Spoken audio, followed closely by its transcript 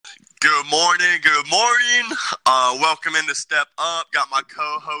Good morning, good morning. Welcome into Step Up. Got my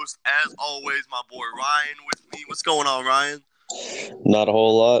co-host, as always, my boy Ryan with me. What's going on, Ryan? Not a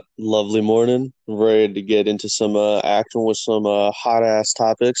whole lot. Lovely morning. Ready to get into some action with some hot ass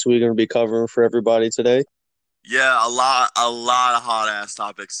topics we're going to be covering for everybody today. Yeah, a lot of hot ass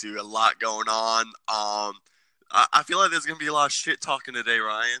topics too. A lot going on. I feel like there's gonna be a lot of shit talking today,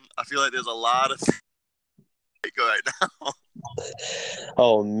 Ryan. I feel like there's a lot of right now.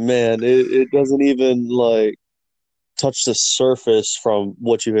 Oh man, it doesn't even like touch the surface from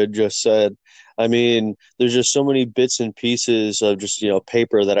what you had just said. I mean, there's just so many bits and pieces of just,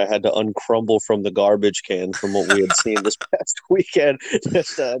 paper that I had to uncrumble from the garbage can from what we had seen this past weekend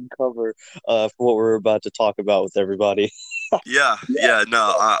just to uncover for what we're about to talk about with everybody. Yeah.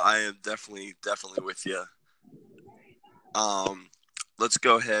 No, I am definitely with you. Um, let's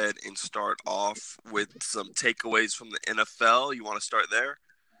go ahead and start off with some takeaways from the NFL. You want to start there?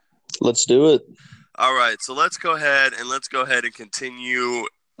 Let's do it. All right, so let's go ahead and continue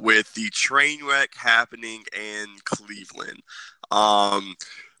with the train wreck happening in Cleveland. Um,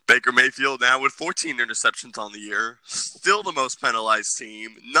 Baker Mayfield now with 14 interceptions on the year, still the most penalized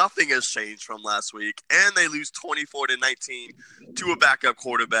team. Nothing has changed from last week, and they lose 24-19 to a backup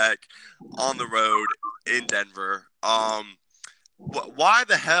quarterback on the road in Denver. Why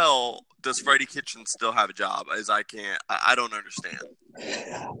the hell does Freddie Kitchens still have a job? I don't understand.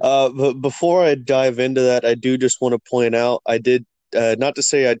 But before I dive into that, I do just want to point out I did not to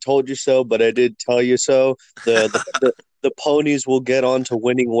say I told you so, but I did tell you so. The ponies will get on to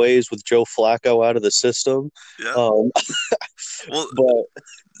winning ways with Joe Flacco out of the system. Yeah. Um, Well, but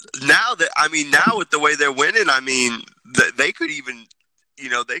now with the way they're winning, they could even,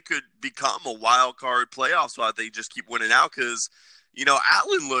 they could become a wild card playoff spot. They just keep winning out because,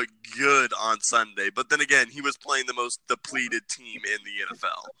 Allen looked good on Sunday, but then again, he was playing the most depleted team in the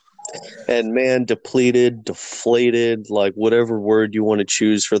NFL. and man, depleted, deflated, like whatever word you want to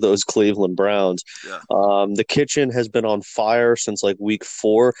choose for those Cleveland Browns. Yeah. The kitchen has been on fire since like week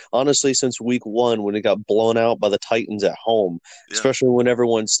 4. Honestly, since week 1 when it got blown out by the Titans at home. Yeah. Especially when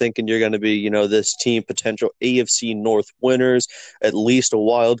everyone's thinking you're going to be, this team potential AFC North winners, at least a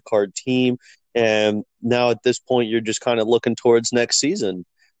wild card team. And now at this point, you're just kind of looking towards next season.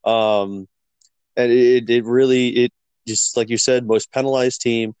 And it really it just like you said, most penalized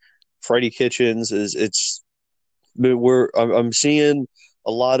team. Freddie Kitchens is it's we're I'm seeing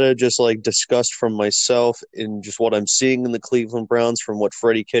a lot of just like disgust from myself in just what I'm seeing in the Cleveland Browns from what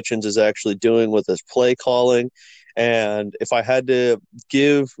Freddie Kitchens is actually doing with his play calling. And if I had to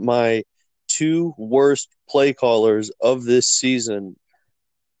give my 2 worst play callers of this season,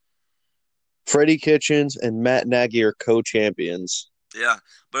 Freddie Kitchens and Matt Nagy are co-champions. Yeah,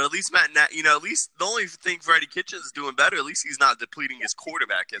 but at least at least the only thing Freddie Kitchens is doing better, at least he's not depleting his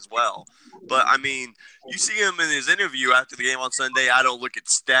quarterback as well. But you see him in his interview after the game on Sunday. I don't look at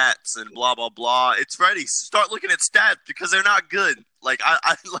stats and blah blah blah. It's Freddie. Start looking at stats because they're not good. Like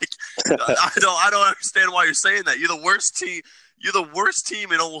I don't understand why you're saying that. You're the worst team. You're the worst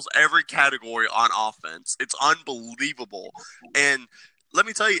team in almost every category on offense. It's unbelievable. And let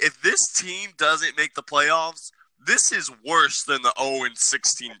me tell you, if this team doesn't make the playoffs, this is worse than the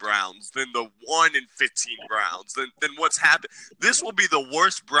 0-16 Browns, than the 1-15 Browns, than what's happened. This will be the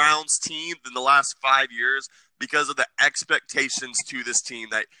worst Browns team in the last 5 years because of the expectations to this team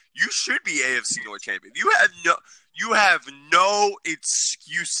that you should be AFC North champion. You have no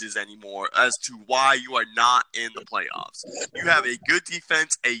excuses anymore as to why you are not in the playoffs. You have a good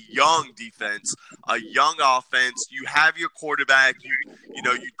defense, a young offense. You have your quarterback.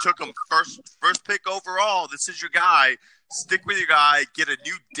 You took him first pick overall. This is your guy. Stick with your guy. Get a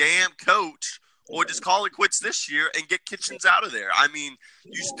new damn coach, or just call it quits this year and get Kitchens out of there.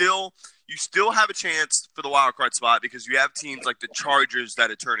 You still have a chance for the wild card spot because you have teams like the Chargers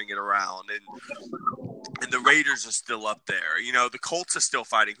that are turning it around, and the Raiders are still up there. The Colts are still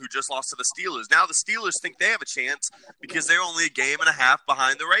fighting, who just lost to the Steelers. Now the Steelers think they have a chance because they're only a game and a half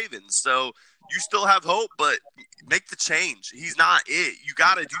behind the Ravens. So you still have hope, but make the change. He's not it. You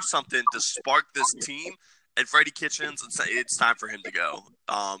got to do something to spark this team. And Freddie Kitchens, it's time for him to go.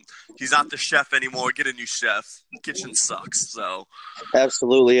 He's not the chef anymore. Get a new chef. Kitchen sucks. So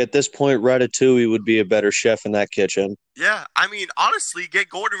Absolutely. At this point, Ratatouille would be a better chef in that kitchen. yeah, honestly, get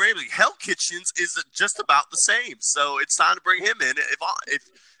Gordon Ramsay. Hell, Kitchens is just about the same. So it's time to bring him in.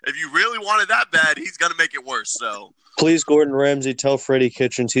 If you really want it that bad, he's gonna make it worse. So Please, Gordon Ramsay, tell Freddie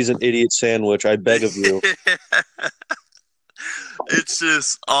Kitchens he's an idiot sandwich. I beg of you. it's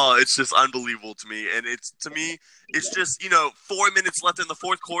just unbelievable to me. And it's just 4 minutes left in the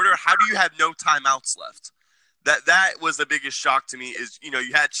fourth quarter. How do you have no timeouts left? That was the biggest shock to me is, you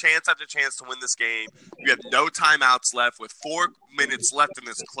had chance after chance to win this game. You have no timeouts left with 4 minutes left in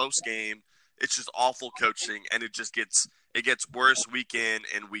this close game. It's just awful coaching, and it gets worse week in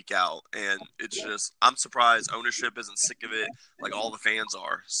and week out. And it's just, I'm surprised ownership isn't sick of it like all the fans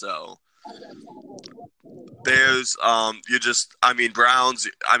are. So Bears, Browns,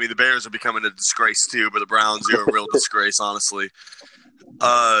 the Bears are becoming a disgrace too, but the Browns are a real disgrace, honestly.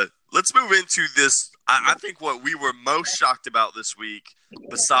 Let's move into this. I think what we were most shocked about this week,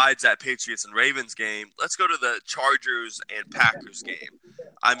 besides that Patriots and Ravens game, let's go to the Chargers and Packers game.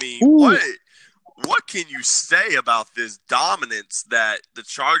 What can you say about this dominance that the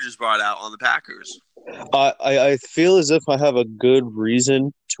Chargers brought out on the Packers? I feel as if I have a good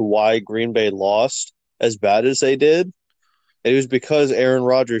reason to why Green Bay lost as bad as they did. It was because Aaron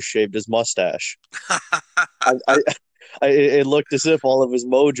Rodgers shaved his mustache. It looked as if all of his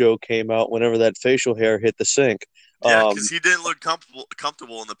mojo came out whenever that facial hair hit the sink. Yeah, because he didn't look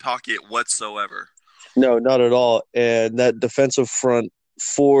comfortable in the pocket whatsoever. No, not at all. And that defensive front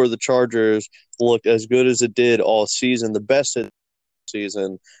for the Chargers looked as good as it did all season, the best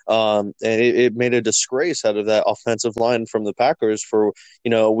season. And it made a disgrace out of that offensive line from the Packers for,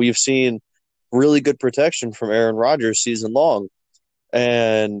 we've seen really good protection from Aaron Rodgers season long.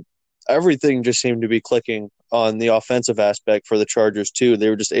 And everything just seemed to be clicking on the offensive aspect for the Chargers too. They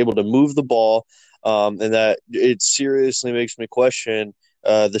were just able to move the ball, and that it seriously makes me question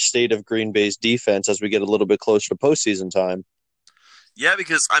the state of Green Bay's defense as we get a little bit closer to postseason time. Yeah,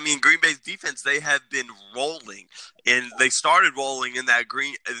 because Green Bay's defense, they have been rolling, and they started rolling in that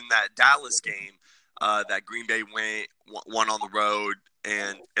Dallas game. That Green Bay won on the road,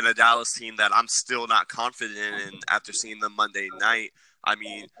 and in a Dallas team that I'm still not confident in after seeing them Monday night.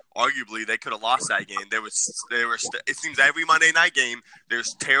 Arguably they could have lost that game. It seems every Monday night game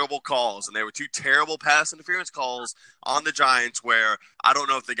there's terrible calls, and there were 2 terrible pass interference calls on the Giants where I don't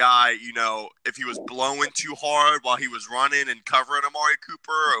know if the guy, if he was blowing too hard while he was running and covering Amari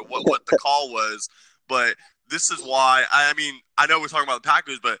Cooper or what the call was. But this is why I know we're talking about the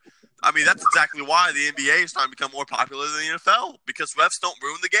Packers, but that's exactly why the NBA is starting to become more popular than the NFL, because refs don't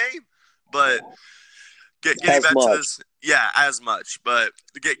ruin the game. But getting back to this, as much. But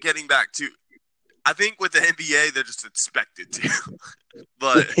getting back to, I think with the NBA, they're just expected to.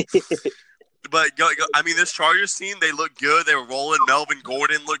 but this Chargers team, they look good. They were rolling. Melvin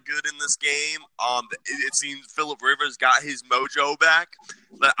Gordon looked good in this game. It seems Phillip Rivers got his mojo back.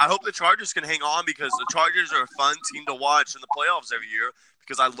 But I hope the Chargers can hang on, because the Chargers are a fun team to watch in the playoffs every year,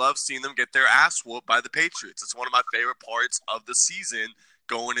 because I love seeing them get their ass whooped by the Patriots. It's one of my favorite parts of the season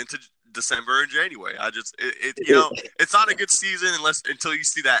going into December and January. It's not a good season until you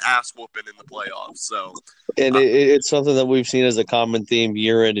see that ass whooping in the playoffs. So, and it's something that we've seen as a common theme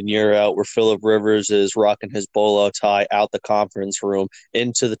year in and year out, where Phillip Rivers is rocking his bolo tie out the conference room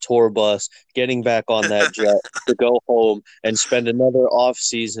into the tour bus, getting back on that jet to go home and spend another off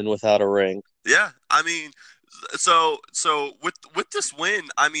season without a ring. Yeah, so with this win,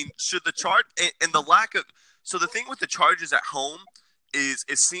 should the chart and the lack of the thing with the Chargers at home is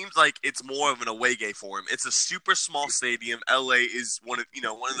it seems like it's more of an away game for him. It's a super small stadium. LA is one of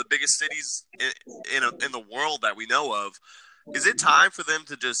the biggest cities in the world that we know of. Is it time for them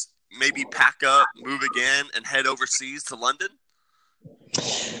to just maybe pack up, move again, and head overseas to London?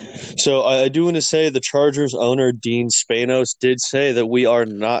 So I do want to say the Chargers owner, Dean Spanos, did say that we are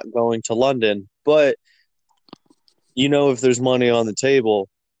not going to London. But, if there's money on the table,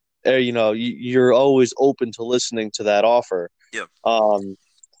 you're always open to listening to that offer. Yeah.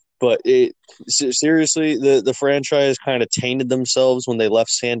 But seriously, the franchise kind of tainted themselves when they left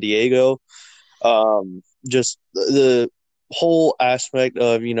San Diego. Just the whole aspect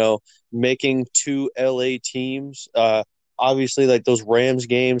of, making 2 LA teams, obviously like those Rams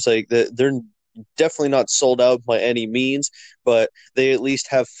games, like they're definitely not sold out by any means, but they at least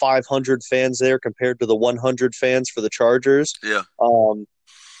have 500 fans there compared to the 100 fans for the Chargers. Yeah.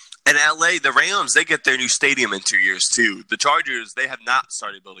 And LA, the Rams, they get their new stadium in 2 years too. The Chargers, they have not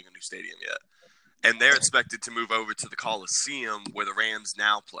started building a new stadium yet. And they're expected to move over to the Coliseum where the Rams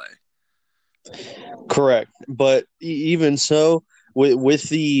now play. Correct. But even so, with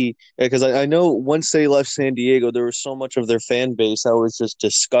the – because I know once they left San Diego, there was so much of their fan base that was just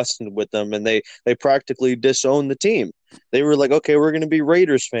disgusted with them, and they practically disowned the team. They were like, okay, we're going to be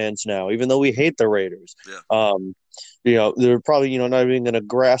Raiders fans now, even though we hate the Raiders. Yeah. They're probably, not even going to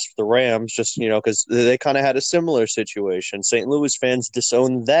grasp the Rams just, because they kind of had a similar situation. St. Louis fans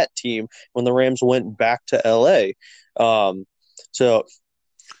disowned that team when the Rams went back to L.A.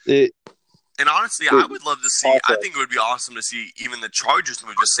 And honestly, I would love to see. I think it would be awesome to see even the Chargers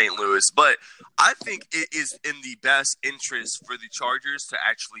move to St. Louis. But I think it is in the best interest for the Chargers to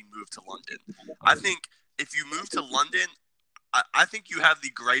actually move to London. I think if you move to London, I think you have the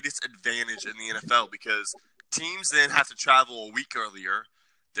greatest advantage in the NFL because teams then have to travel a week earlier.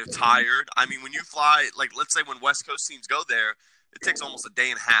 They're tired. I mean, when you fly, like let's say when West Coast teams go there, it takes almost a day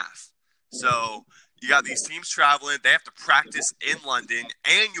and a half. So you got these teams traveling. They have to practice in London,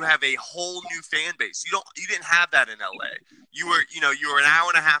 and you have a whole new fan base. You didn't have that in LA. You were an hour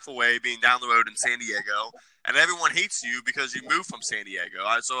and a half away, being down the road in San Diego, and everyone hates you because you moved from San Diego.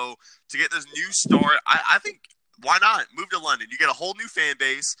 So to get this new start, I think why not move to London? You get a whole new fan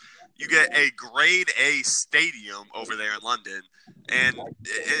base. You get a grade A stadium over there in London, and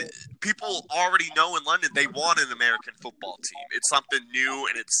people already know in London they want an American football team. It's something new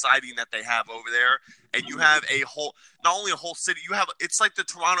and exciting that they have over there, and you have not only a whole city. It's like the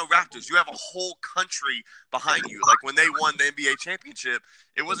Toronto Raptors. You have a whole country behind you. Like when they won the NBA championship,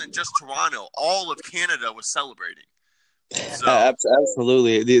 it wasn't just Toronto. All of Canada was celebrating. So.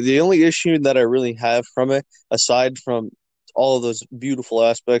 Absolutely. The only issue that I really have from it, aside from all of those beautiful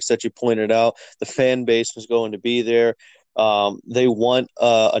aspects that you pointed out, the fan base was going to be there. They want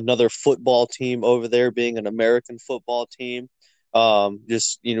another football team over there, being an American football team. We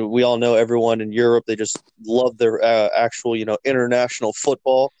all know everyone in Europe, they just love their actual, international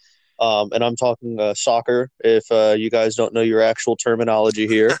football. And I'm talking soccer, if you guys don't know your actual terminology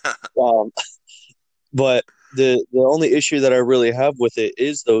here. But the only issue that I really have with it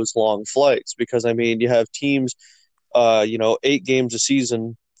is those long flights, because I mean, you have teams, 8 games a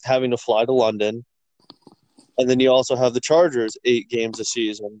season having to fly to London, and then you also have the Chargers 8 games a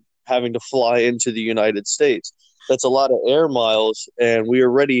season having to fly into the United States. That's a lot of air miles, and we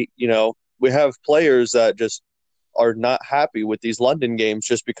already, we have players that just are not happy with these London games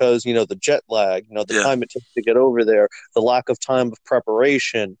just because, the jet lag, the time it takes to get over there, the lack of time of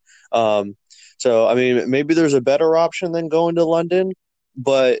preparation. So, I mean, maybe there's a better option than going to London,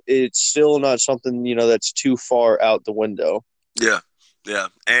 but it's still not something, that's too far out the window. Yeah.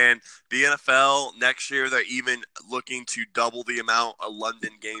 And the NFL next year, they're even looking to double the amount of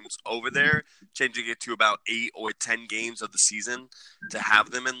London games over there, changing it to about 8 or 10 games of the season to have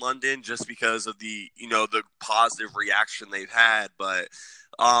them in London just because of the positive reaction they've had. But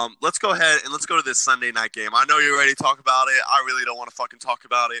let's go ahead and let's go to this Sunday night game. I know you're ready to talk about it. I really don't want to fucking talk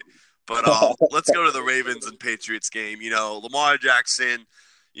about it. But let's go to the Ravens and Patriots game. Lamar Jackson,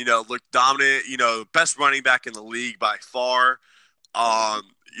 looked dominant. Best running back in the league by far.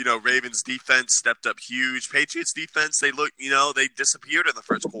 Ravens defense stepped up huge. Patriots defense, they disappeared in the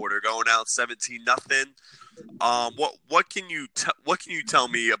first quarter, going out 17-0. What can you tell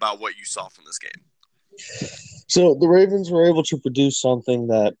me about what you saw from this game? So the Ravens were able to produce something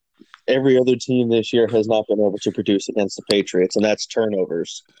that every other team this year has not been able to produce against the Patriots, and that's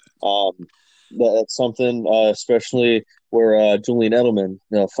turnovers. That's something, especially where Julian Edelman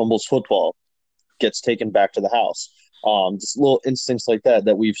fumbles football, gets taken back to the house. Just little instincts like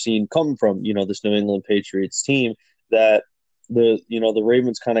that we've seen come from this New England Patriots team that the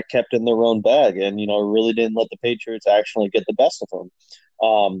Ravens kind of kept in their own bag and really didn't let the Patriots actually get the best of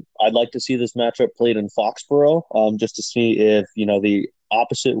them. I'd like to see this matchup played in Foxborough just to see if the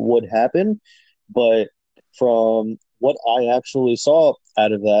opposite would happen, but from what I actually saw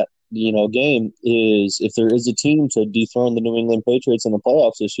out of that game is if there is a team to dethrone the New England Patriots in the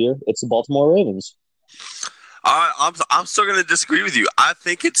playoffs this year, it's the Baltimore Ravens. I'm still going to disagree with you. I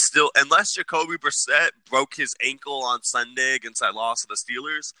think it's still, unless Jacoby Brissett broke his ankle on Sunday against that loss to the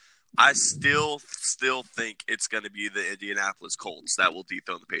Steelers, I still think it's going to be the Indianapolis Colts that will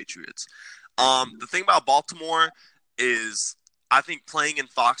dethrone the Patriots. The thing about Baltimore is I think playing in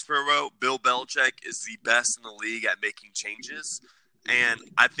Foxborough, Bill Belichick is the best in the league at making changes. And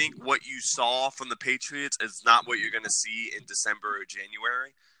I think what you saw from the Patriots is not what you're going to see in December or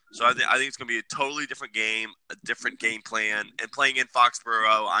January. So I think it's going to be a totally different game, a different game plan. And playing in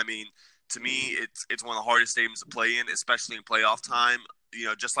Foxborough, I mean, to me, it's one of the hardest stadiums to play in, especially in playoff time.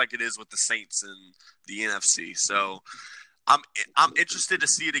 Just like it is with the Saints and the NFC. So I'm interested to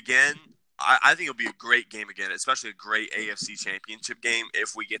see it again. I think it'll be a great game again, especially a great AFC Championship game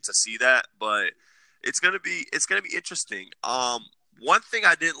if we get to see that. But it's gonna be interesting. One thing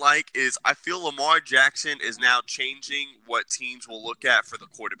I didn't like is I feel Lamar Jackson is now changing what teams will look at for the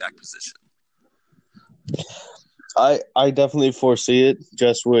quarterback position. I definitely foresee it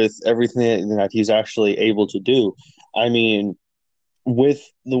just with everything that he's actually able to do. I mean, with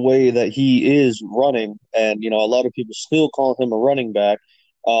the way that he is running, and a lot of people still call him a running back.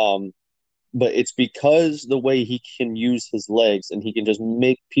 but it's because the way he can use his legs and he can just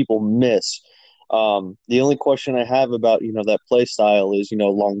make people miss. The only question I have about that play style is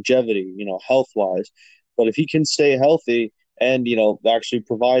longevity, health wise. But if he can stay healthy and actually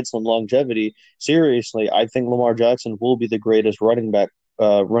provide some longevity, seriously, I think Lamar Jackson will be the greatest running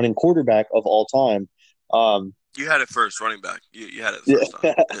quarterback of all time. Um, You had it first, running back. You had it the yeah, first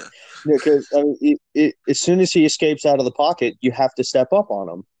time. Yeah. because I mean, as soon as he escapes out of the pocket, you have to step up on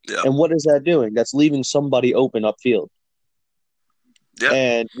him. Yeah. And what is that doing? That's leaving somebody open upfield. Yep.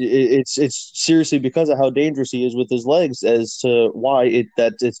 And it's seriously because of how dangerous he is with his legs as to why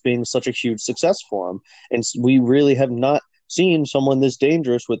it's being such a huge success for him. And we really have not seen someone this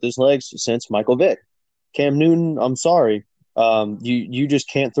dangerous with his legs since Michael Vick. Cam Newton, I'm sorry, you just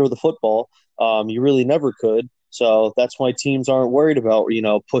can't throw the football. You really never could. So that's why teams aren't worried about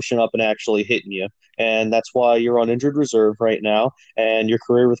pushing up and actually hitting you. And that's why you're on injured reserve right now, and your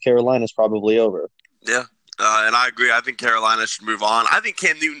career with Carolina is probably over. Yeah. And I agree. I think Carolina should move on. I think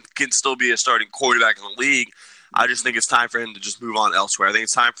Cam Newton can still be a starting quarterback in the league. I just think it's time for him to just move on elsewhere. I think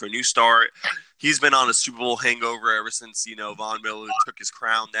it's time for a new start. He's been on a Super Bowl hangover ever since, Von Miller took his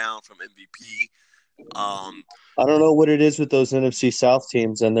crown down from MVP. I don't know what it is with those NFC South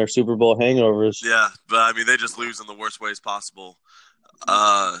teams and their Super Bowl hangovers. Yeah, but I mean, they just lose in the worst ways possible.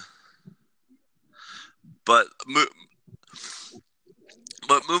 But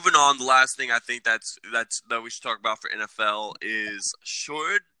moving on, the last thing I think that we should talk about for NFL is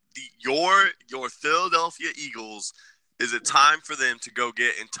should your Philadelphia Eagles, is it time for them to go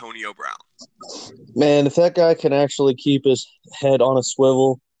get Antonio Brown? Man, if that guy can actually keep his head on a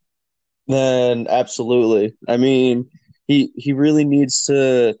swivel, then absolutely. I mean, he really needs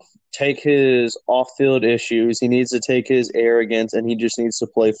to take his off-field issues. He needs to take his arrogance, and he just needs to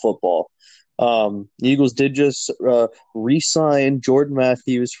play football. The Eagles did just re-sign Jordan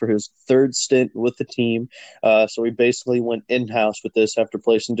Matthews for his third stint with the team. So we basically went in-house with this after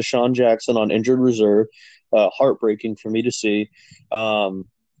placing Deshaun Jackson on injured reserve. Heartbreaking for me to see.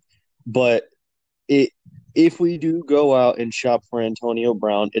 But if we do go out and shop for Antonio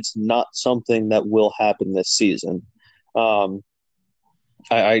Brown, it's not something that will happen this season.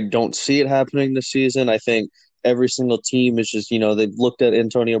 I don't see it happening this season. I think every single team is just, they've looked at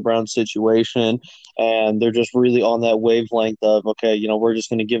Antonio Brown's situation and they're just really on that wavelength of, okay, we're just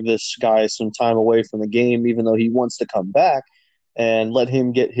going to give this guy some time away from the game, even though he wants to come back, and let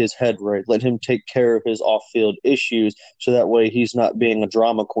him get his head right. Let him take care of his off-field issues so that way he's not being a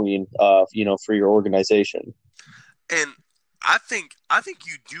drama queen, for your organization. And I think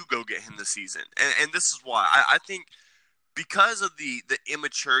you do go get him this season. And this is why. I think because of the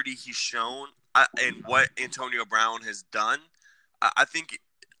immaturity he's shown and what Antonio Brown has done, I think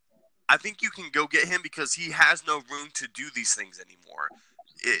you can go get him because he has no room to do these things anymore.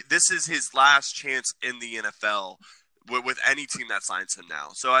 This is his last chance in the NFL with any team that signs him now.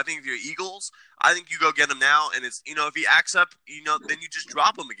 So I think if you're Eagles, I think you go get him now, and it's if he acts up, then you just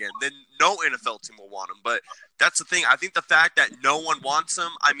drop him again. Then no NFL team will want him. But that's the thing. I think the fact that no one wants him.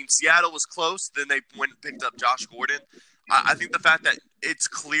 I mean, Seattle was close. Then they went and picked up Josh Gordon. I think the fact that it's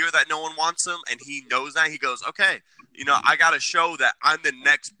clear that no one wants him, and he knows that, he goes, okay, I got to show that I'm the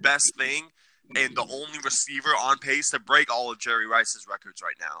next best thing and the only receiver on pace to break all of Jerry Rice's records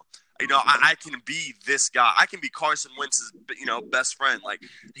right now. I can be this guy. I can be Carson Wentz's, best friend. Like,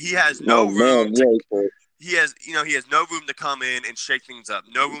 he has no room to. He has no room to come in and shake things up.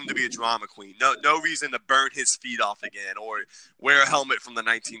 No room to be a drama queen. No reason to burn his feet off again or wear a helmet from the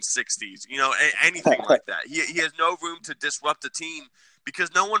 1960s. Anything like that. He has no room to disrupt the team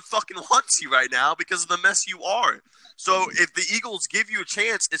because no one fucking wants you right now because of the mess you are. So if the Eagles give you a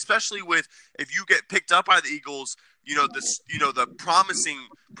chance, especially if you get picked up by the Eagles, the promising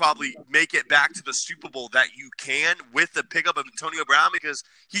probably make it back to the Super Bowl that you can with the pickup of Antonio Brown because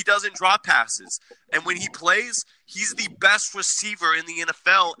he doesn't drop passes. And when he plays, he's the best receiver in the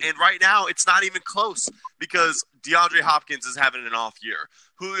NFL. And right now, it's not even close because DeAndre Hopkins is having an off year.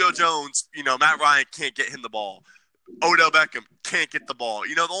 Julio Jones, Matt Ryan can't get him the ball. Odell Beckham can't get the ball.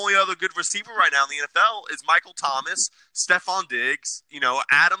 The only other good receiver right now in the NFL is Michael Thomas, Stephon Diggs,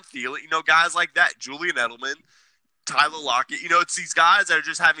 Adam Thielen, guys like that, Julian Edelman, Tyler Lockett. It's these guys that are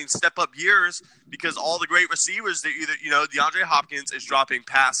just having step-up years because all the great receivers, they're either, DeAndre Hopkins is dropping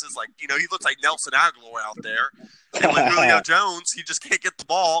passes. Like, he looks like Nelson Aguilar out there. And with Julio Jones, he just can't get the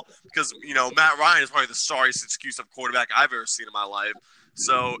ball because, Matt Ryan is probably the sorriest excuse of quarterback I've ever seen in my life.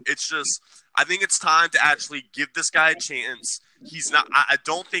 So it's just – I think it's time to actually give this guy a chance. I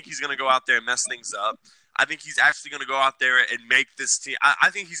don't think he's going to go out there and mess things up. I think he's actually going to go out there and make this team. I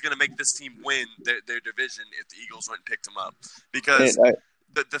think he's going to make this team win their division if the Eagles went and picked him up because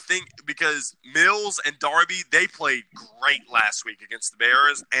the thing, because Mills and Darby, they played great last week against the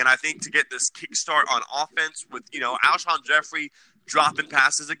Bears, and I think to get this kickstart on offense with, Alshon Jeffrey dropping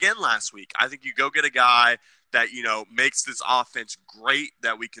passes again last week, I think you go get a guy that, makes this offense great,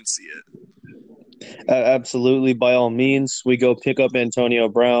 that we can see it. Absolutely. By all means, we go pick up Antonio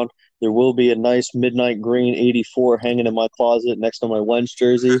Brown. There will be a nice midnight green 84 hanging in my closet next to my Wentz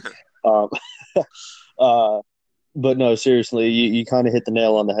jersey. Um, but no, seriously, you kind of hit the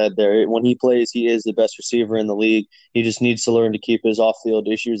nail on the head there. When he plays, he is the best receiver in the league. He just needs to learn to keep his off-field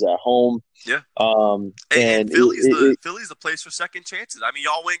issues at home. Yeah. And Philly's the place for second chances. I mean,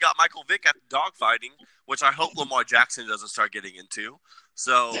 y'all went and got Michael Vick at dogfighting, which I hope Lamar Jackson doesn't start getting into.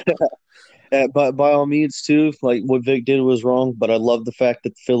 So But by all means, too, like what Vic did was wrong, but I love the fact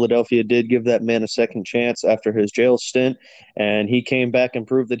that Philadelphia did give that man a second chance after his jail stint, and he came back and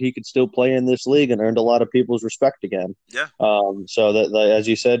proved that he could still play in this league and earned a lot of people's respect again. Yeah. So that, as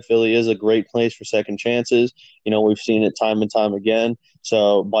you said, Philly is a great place for second chances. We've seen it time and time again.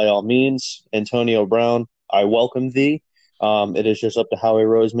 So by all means, Antonio Brown, I welcome thee. It is just up to Howie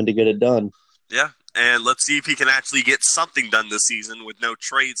Roseman to get it done. Yeah. And let's see if he can actually get something done this season with no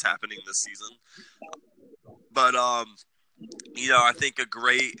trades happening this season. But, I think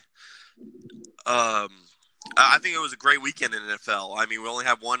I think it was a great weekend in the NFL. I mean, we only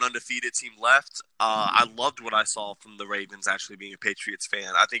have one undefeated team left. I loved what I saw from the Ravens, actually being a Patriots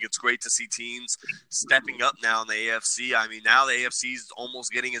fan. I think it's great to see teams stepping up now in the AFC. I mean, now the AFC is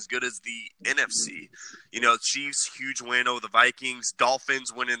almost getting as good as the NFC. Chiefs, huge win over the Vikings.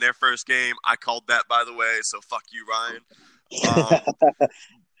 Dolphins winning their first game. I called that, by the way, so fuck you, Ryan.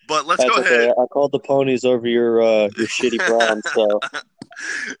 But let's go ahead. I called the ponies over your shitty Browns, so...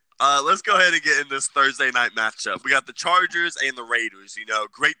 Let's go ahead and get in this Thursday night matchup. We got the Chargers and the Raiders.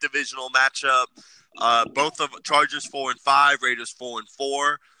 Great divisional matchup. Both of Chargers 4-5, Raiders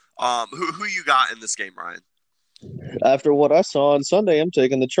 4-4. Who you got in this game, Ryan? After what I saw on Sunday, I'm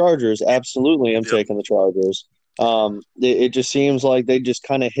taking the Chargers. Absolutely, I'm taking the Chargers. It just seems like they just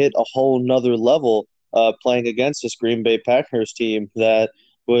kind of hit a whole nother level playing against this Green Bay Packers team that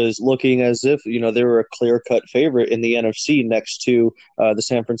was looking as if, they were a clear-cut favorite in the NFC next to the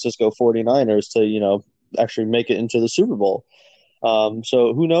San Francisco 49ers to, actually make it into the Super Bowl.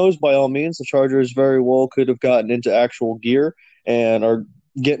 So who knows? By all means, the Chargers very well could have gotten into actual gear and are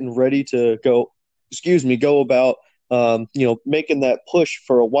getting ready to go about, making that push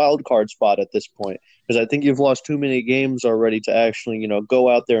for a wild card spot at this point. Because I think you've lost too many games already to actually, go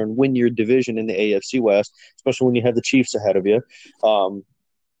out there and win your division in the AFC West, especially when you have the Chiefs ahead of you.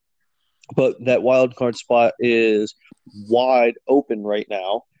 But that wild card spot is wide open right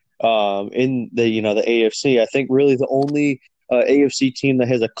now in the the AFC. I think really the only AFC team that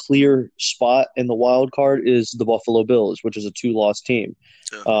has a clear spot in the wild card is the Buffalo Bills, which is a 2-loss team.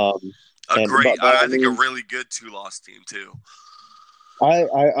 I think a really good 2-loss team too.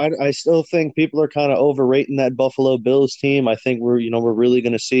 I still think people are kind of overrating that Buffalo Bills team. I think we're really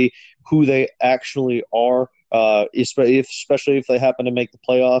going to see who they actually are. Especially if they happen to make the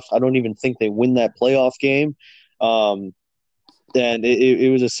playoffs. I don't even think they win that playoff game. And it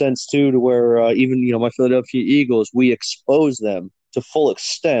was a sense, too, to where even, my Philadelphia Eagles, we expose them to full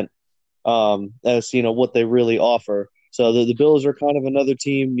extent as, what they really offer. So the Bills are kind of another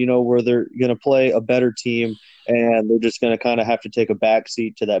team, where they're going to play a better team, and they're just going to kind of have to take a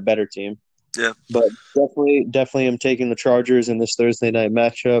backseat to that better team. Yeah. But definitely I'm taking the Chargers in this Thursday night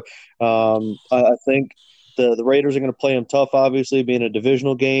matchup. I think the Raiders are going to play them tough, obviously, being a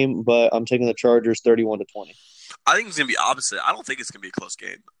divisional game, but I'm taking the Chargers 31-20. I think it's going to be opposite. I don't think it's going to be a close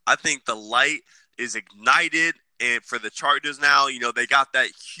game. I think the light is ignited, and for the Chargers now, they got that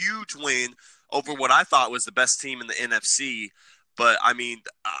huge win over what I thought was the best team in the NFC. But, I mean,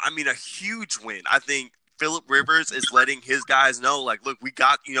 a huge win. I think Phillip Rivers is letting his guys know, like, look, we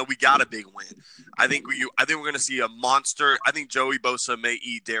got a big win. I think we're going to see a monster. I think Joey Bosa may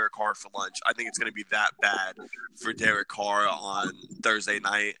eat Derek Carr for lunch. I think it's going to be that bad for Derek Carr on Thursday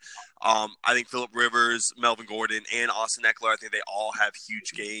night. I think Phillip Rivers, Melvin Gordon, and Austin Eckler, I think they all have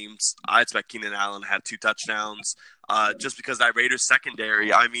huge games. I expect Keenan Allen to have 2 touchdowns just because that Raiders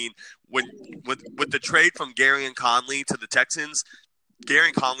secondary. I mean, with the trade from Gary and Conley to the Texans, Gary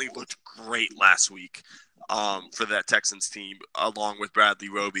and Conley looked great last week for that Texans team, along with Bradley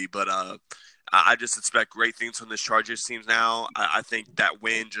Roby. But I just expect great things from this Chargers team now. I think that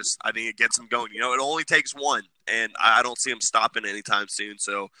win I think it gets them going. It only takes one, and I don't see them stopping anytime soon.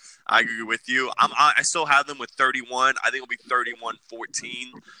 So I agree with you. I still have them with 31. I think it'll be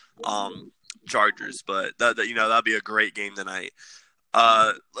 31-14 Chargers, but that'll be a great game tonight.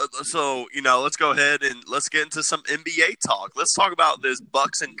 So let's go ahead and let's get into some NBA talk. Let's talk about this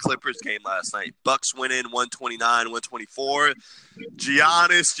Bucks and Clippers game last night. Bucks win in 129-124.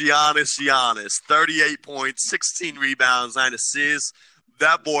 Giannis, 38 points, 16 rebounds, 9 assists.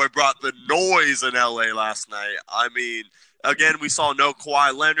 That boy brought the noise in LA last night. I mean, again, we saw no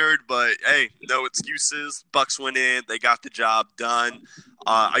Kawhi Leonard, but hey, no excuses. Bucks went in, they got the job done.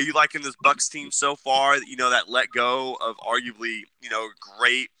 Are you liking this Bucks team so far? That let go of arguably,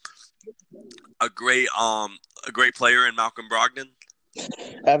 great a great a great player in Malcolm Brogdon.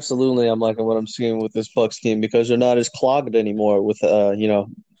 Absolutely, I'm liking what I'm seeing with this Bucks team because they're not as clogged anymore with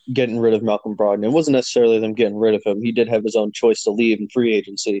getting rid of Malcolm Brogdon. It wasn't necessarily them getting rid of him. He did have his own choice to leave in free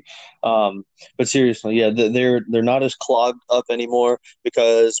agency. But seriously, yeah, they're not as clogged up anymore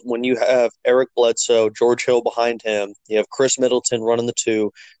because when you have Eric Bledsoe, George Hill behind him, you have Chris Middleton running the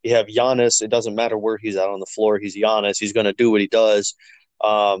two, you have Giannis. It doesn't matter where he's out on the floor. He's Giannis. He's going to do what he does.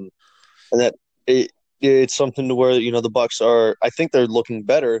 And that it's something to where the Bucks are. I think they're looking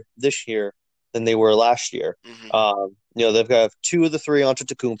better this year than they were last year. Mm-hmm. They've got two of the three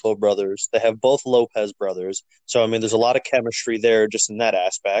Antetokounmpo brothers. They have both Lopez brothers. So I mean, there's a lot of chemistry there just in that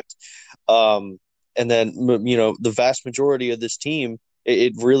aspect. And then the vast majority of this team,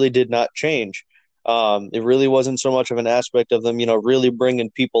 it really did not change. It really wasn't so much of an aspect of them, really bringing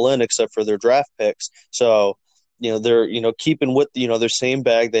people in except for their draft picks. So they're keeping with their same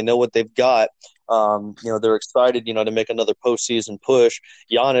bag. They know what they've got. They're excited, to make another postseason push.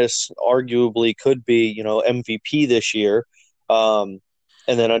 Giannis arguably could be, MVP this year. And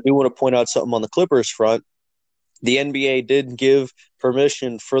then I do want to point out something on the Clippers front. The NBA did give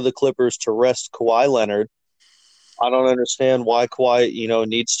permission for the Clippers to rest Kawhi Leonard. I don't understand why Kawhi,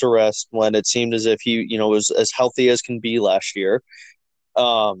 needs to rest when it seemed as if he, was as healthy as can be last year.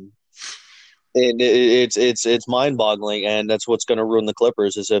 And it's mind-boggling, and that's what's going to ruin the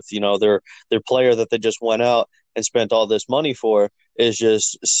Clippers. Is if their player that they just went out and spent all this money for is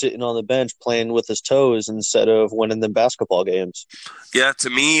just sitting on the bench playing with his toes instead of winning them basketball games. Yeah, to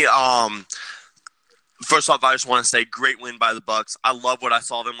me, first off, I just want to say great win by the Bucks. I love what I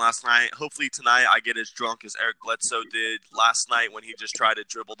saw them last night. Hopefully tonight I get as drunk as Eric Bledsoe did last night when he just tried to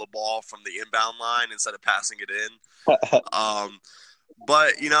dribble the ball from the inbound line instead of passing it in.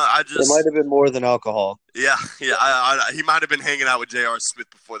 But I just it might have been more than alcohol. Yeah. He might have been hanging out with J.R. Smith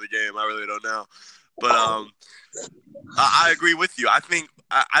before the game. I really don't know, but I agree with you. I think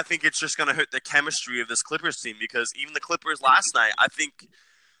it's just going to hurt the chemistry of this Clippers team because even the Clippers last night, I think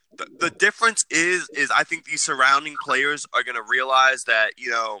the difference is I think these surrounding players are going to realize that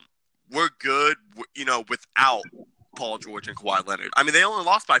we're good, without Paul George and Kawhi Leonard. I mean, they only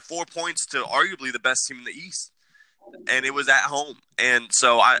lost by 4 points to arguably the best team in the East. And it was at home. And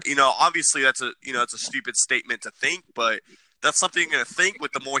so obviously that's it's a stupid statement to think, but that's something you're going to think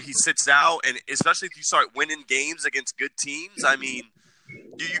with the more he sits out. And especially if you start winning games against good teams, I mean,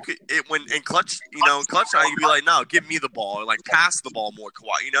 you could, in clutch time, you'd be like, no, give me the ball or like pass the ball more,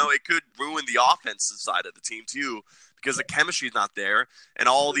 Kawhi. It could ruin the offensive side of the team too, because the chemistry is not there. And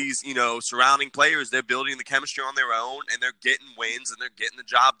all these, surrounding players, they're building the chemistry on their own and they're getting wins and they're getting the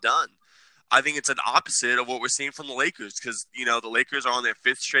job done. I think it's an opposite of what we're seeing from the Lakers because, the Lakers are on their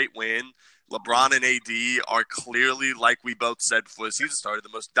fifth straight win. LeBron and AD are clearly, like we both said before the season started, the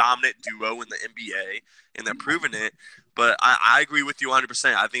most dominant duo in the NBA, and they're proving it. But I agree with you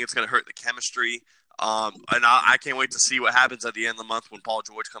 100%. I think it's going to hurt the chemistry. And I can't wait to see what happens at the end of the month when Paul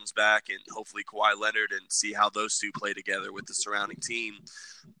George comes back and hopefully Kawhi Leonard and see how those two play together with the surrounding team.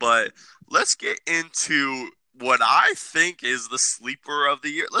 But let's get into what I think is the sleeper of the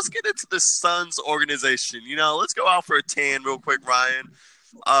year. Let's get into the Suns organization. Let's go out for a tan real quick, Ryan.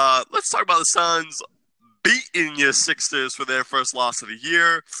 Let's talk about the Suns beating your Sixers for their first loss of the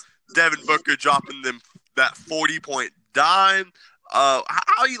year. Devin Booker dropping them that 40-point dime. How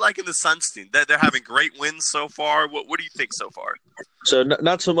are you liking the Suns team? They're having great wins so far. What do you think so far? So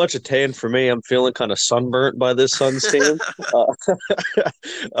not so much a tan for me. I'm feeling kind of sunburnt by this Suns team,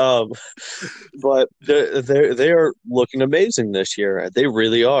 but they are looking amazing this year. They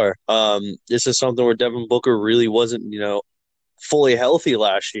really are. This is something where Devin Booker really wasn't fully healthy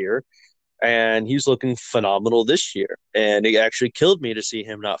last year, and he's looking phenomenal this year. And it actually killed me to see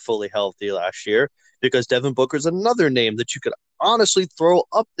him not fully healthy last year because Devin Booker is another name that you could honestly throw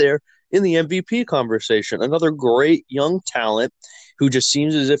up there in the MVP conversation. Another great young talent who just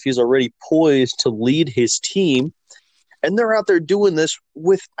seems as if he's already poised to lead his team. And they're out there doing this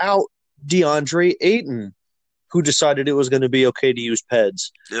without DeAndre Ayton, who decided it was going to be okay to use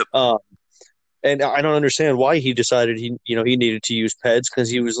PEDs. Yep. And I don't understand why he decided he needed to use PEDs because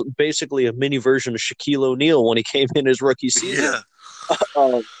he was basically a mini version of Shaquille O'Neal when he came in his rookie season.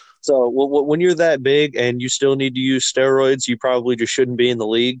 Um, so when you're that big and you still need to use steroids, you probably just shouldn't be in the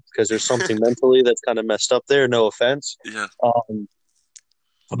league because there's something mentally that's kind of messed up there. No offense. Yeah. Um,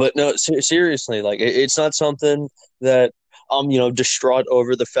 but no, seriously, like it's not something that I'm, distraught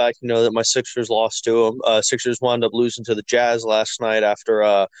over the fact, that my Sixers lost to them. Sixers wound up losing to the Jazz last night after,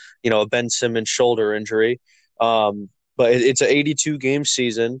 a Ben Simmons shoulder injury. But it's an 82 game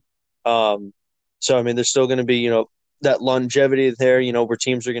season. So, I mean, there's still going to be, that longevity there, where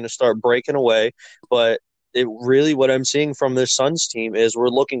teams are going to start breaking away. But what I'm seeing from this Suns team is we're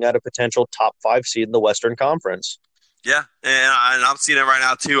looking at a potential top 5 seed in the Western Conference. Yeah, and I'm seeing it right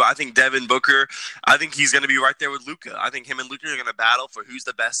now too. I think Devin Booker, I think he's going to be right there with Luka. I think him and Luka are going to battle for who's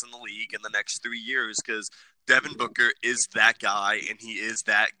the best in the league in the next 3 years because Devin Booker is that guy and he is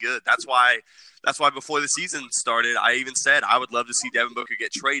that good. That's why before the season started, I even said I would love to see Devin Booker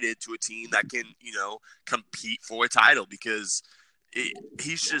get traded to a team that can, compete for a title because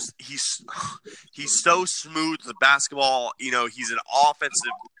he's so smooth with the basketball. He's an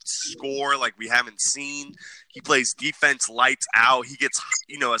offensive scorer like we haven't seen. He plays defense lights out. He gets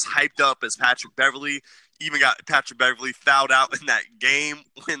as hyped up as Patrick Beverly. Even got Patrick Beverly fouled out in that game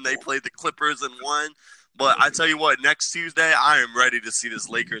when they played the Clippers and won. But I tell you what, next Tuesday I am ready to see this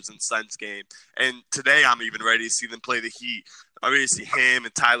Lakers and Suns game. And today I'm even ready to see them play the Heat. I'm ready to see him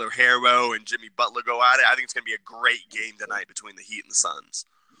and Tyler Herro and Jimmy Butler go at it. I think it's going to be a great game tonight between the Heat and the Suns.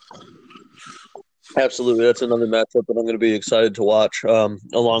 Absolutely. That's another matchup that I'm going to be excited to watch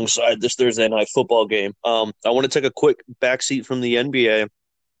alongside this Thursday night football game. I want to take a quick backseat from the NBA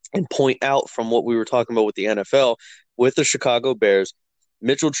and point out from what we were talking about with the NFL, with the Chicago Bears,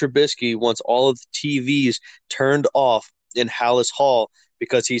 Mitchell Trubisky wants all of the TVs turned off in Hallis Hall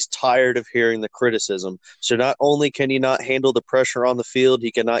because he's tired of hearing the criticism. So not only can he not handle the pressure on the field,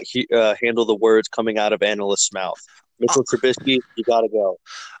 he cannot handle the words coming out of analysts' mouth. Mitchell Trubisky, you got to go.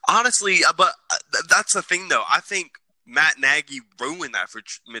 Honestly, but that's the thing, though. I think Matt Nagy ruined that for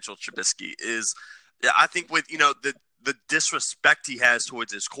Mitchell Trubisky. I think with the disrespect he has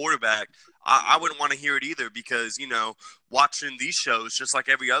towards his quarterback, I wouldn't want to hear it either because watching these shows, just like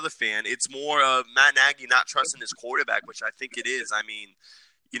every other fan, it's more of Matt Nagy not trusting his quarterback, which I think it is. I mean,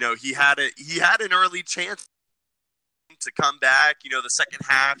 he had an early chance to come back. The second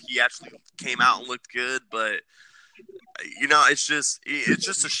half he actually came out and looked good, but it's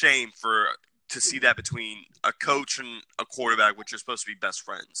just a shame to see that between a coach and a quarterback, which are supposed to be best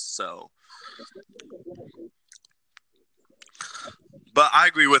friends. So, but I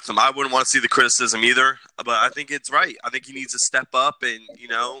agree with him. I wouldn't want to see the criticism either. But I think it's right. I think he needs to step up and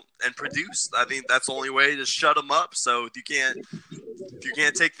and produce. I think that's the only way to shut him up. So if you can't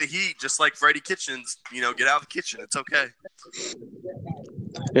take the heat, just like Freddie Kitchens, get out of the kitchen. It's okay.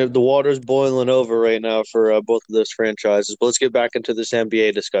 Yeah, the water's boiling over right now for both of those franchises. But let's get back into this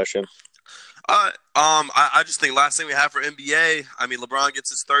NBA discussion. I just think last thing we have for NBA, I mean, LeBron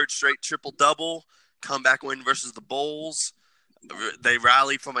gets his third straight triple-double, comeback win versus the Bulls. They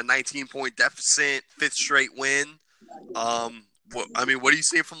rally from a 19-point deficit, fifth straight win. What are you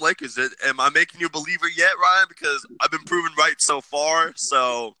seeing from Lakers? Am I making you a believer yet, Ryan? Because I've been proven right so far,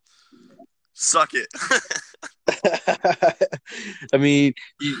 so suck it. I mean,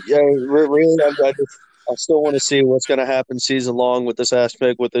 really, I still want to see what's going to happen season long with this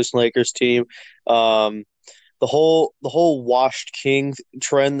aspect with this Lakers team. The whole washed king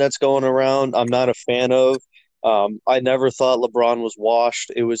trend that's going around, I'm not a fan of. I never thought LeBron was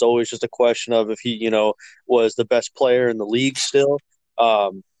washed. It was always just a question of if he, was the best player in the league still.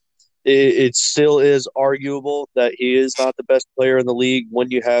 It still is arguable that he is not the best player in the league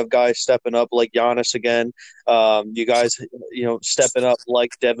when you have guys stepping up like Giannis again. You guys, stepping up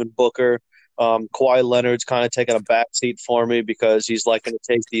like Devin Booker. Kawhi Leonard's kind of taking a backseat for me because he's liking to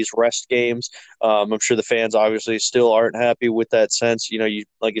take these rest games. I'm sure the fans obviously still aren't happy with that sense. You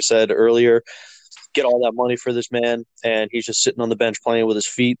like you said earlier, get all that money for this man, and he's just sitting on the bench playing with his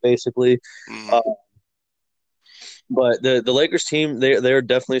feet, basically. But the Lakers team, they're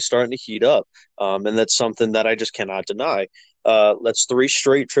definitely starting to heat up, and that's something that I just cannot deny. That's 3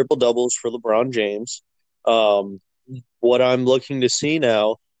 straight triple doubles for LeBron James. What I'm looking to see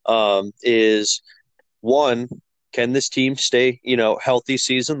now is one, can this team stay healthy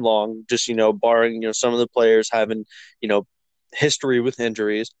season long? Just barring some of the players having history with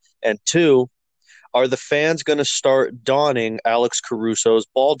injuries, and 2, are the fans going to start donning Alex Caruso's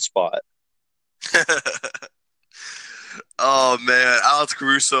bald spot? Oh man, Alex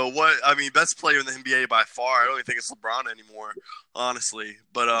Caruso. Best player in the NBA by far. I don't even think it's LeBron anymore, honestly.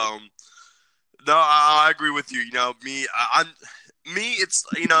 But no, I agree with you. Me, it's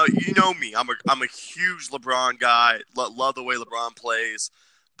you know me. I'm a huge LeBron guy. Love the way LeBron plays,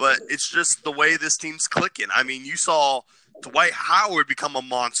 but it's just the way this team's clicking. I mean, you saw Dwight Howard become a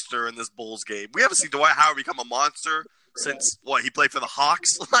monster in this Bulls game. We haven't seen Dwight Howard become a monster since what he played for the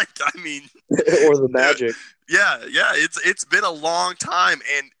Hawks. Like, I mean, or the Magic. yeah. It's been a long time,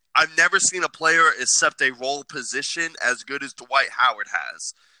 and I've never seen a player accept a role position as good as Dwight Howard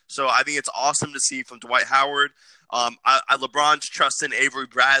has. So I think it's awesome to see from Dwight Howard. LeBron's trusting Avery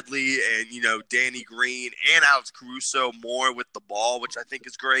Bradley and Danny Green and Alex Caruso more with the ball, which I think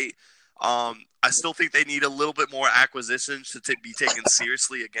is great. I still think they need a little bit more acquisitions to be taken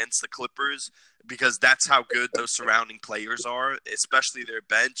seriously against the Clippers because that's how good those surrounding players are, especially their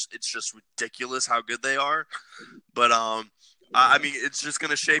bench. It's just ridiculous how good they are. But I mean, it's just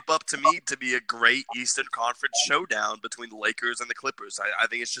going to shape up to me to be a great Eastern Conference showdown between the Lakers and the Clippers. I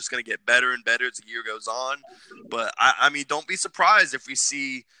think it's just going to get better and better as the year goes on. But, I mean, don't be surprised if we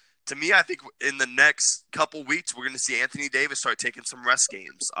see – to me, I think in the next couple weeks, we're going to see Anthony Davis start taking some rest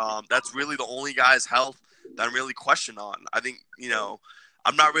games. That's really the only guy's health that I'm really questioning on. I think,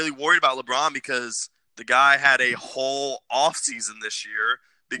 I'm not really worried about LeBron because the guy had a whole offseason this year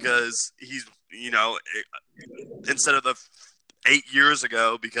because he's, instead of the 8 years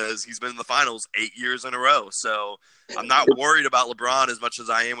ago because he's been in the finals 8 years in a row. So I'm not worried about LeBron as much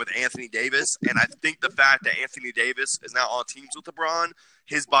as I am with Anthony Davis. And I think the fact that Anthony Davis is now on teams with LeBron,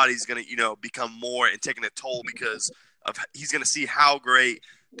 his body's going to, become more and taking a toll because he's going to see how great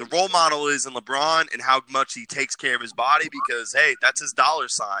the role model is in LeBron and how much he takes care of his body because, hey, that's his dollar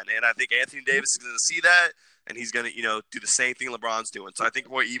sign. And I think Anthony Davis is going to see that. And he's going to, do the same thing LeBron's doing. So I think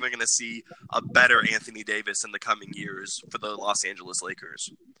we're even going to see a better Anthony Davis in the coming years for the Los Angeles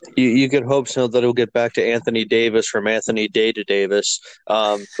Lakers. You could hope so that it'll get back to Anthony Davis from Anthony Day to Davis.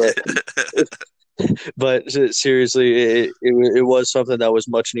 But seriously, it was something that was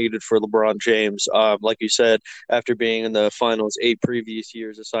much needed for LeBron James. Like you said, after being in the finals 8 previous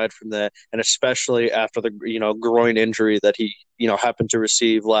years, aside from that, and especially after the groin injury that he happened to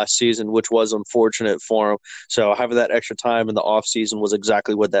receive last season, which was unfortunate for him. So having that extra time in the off season was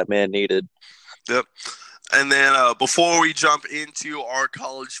exactly what that man needed. Yep. And then before we jump into our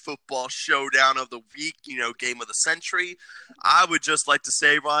college football showdown of the week, game of the century, I would just like to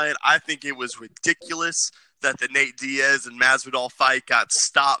say, Ryan, I think it was ridiculous that the Nate Diaz and Masvidal fight got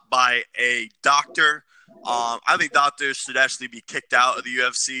stopped by a doctor. I think doctors should actually be kicked out of the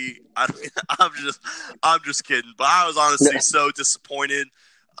UFC. I'm just kidding, but I was honestly so disappointed.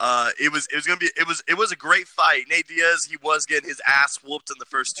 It was a great fight. Nate Diaz, he was getting his ass whooped in the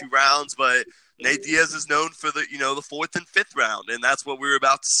first 2 rounds, but Nate Diaz is known for the 4th and 5th round, and that's what we were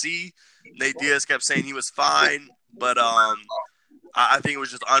about to see. Nate Diaz kept saying he was fine, but I think it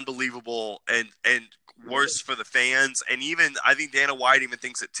was just unbelievable and worse for the fans. And even I think Dana White even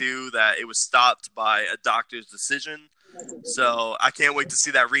thinks it too, that it was stopped by a doctor's decision. So I can't wait to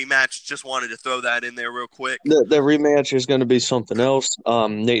see that rematch. Just wanted to throw that in there real quick. The rematch is going to be something else.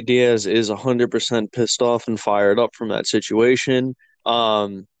 Nate Diaz is 100% pissed off and fired up from that situation.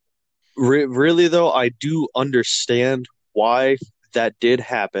 Really, though, I do understand why that did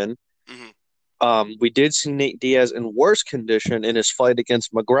happen. Mm-hmm. We did see Nate Diaz in worse condition in his fight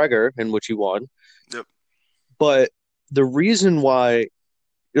against McGregor, in which he won. Yep. But the reason why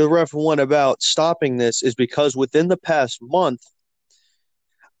the ref went about stopping this is because within the past month,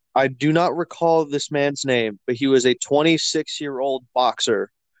 I do not recall this man's name, but he was a 26-year-old boxer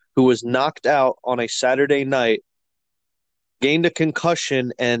who was knocked out on a Saturday night, gained a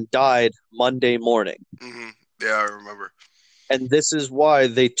concussion, and died Monday morning. Mm-hmm. Yeah, I remember. And this is why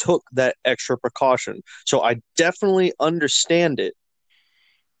they took that extra precaution. So I definitely understand it,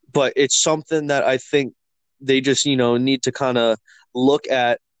 but it's something that I think they just, need to kind of look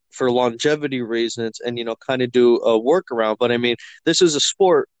at for longevity reasons and, kind of do a workaround. But, I mean, this is a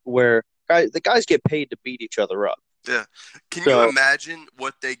sport where the guys get paid to beat each other up. Yeah. Can you imagine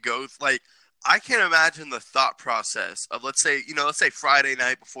what they go – like, I can't imagine the thought process of, let's say Friday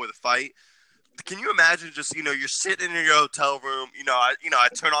night before the fight. Can you imagine just, you're sitting in your hotel room, I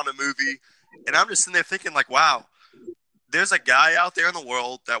turn on a movie, and I'm just sitting there thinking, like, wow, there's a guy out there in the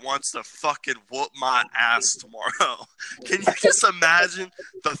world that wants to fucking whoop my ass tomorrow. Can you just imagine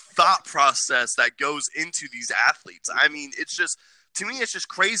the thought process that goes into these athletes? I mean, it's just, to me, it's just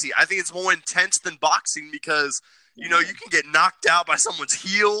crazy. I think it's more intense than boxing because – you can get knocked out by someone's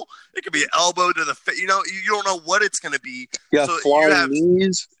heel. It could be an elbow to the face. You don't know what it's going to be. Yeah, so flying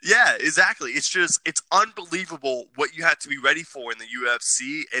knees. Yeah, exactly. It's unbelievable what you have to be ready for in the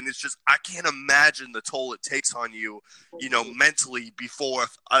UFC. And it's just, I can't imagine the toll it takes on you, mentally before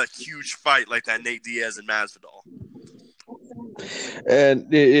a huge fight like that Nate Diaz and Masvidal.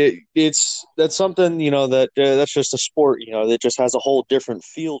 And that's something that's just a sport that just has a whole different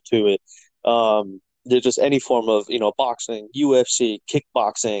feel to it. There's just any form of boxing, UFC,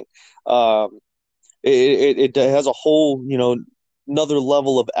 kickboxing. Um, it has a whole another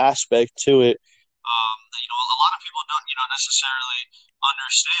level of aspect to it. A lot of people don't necessarily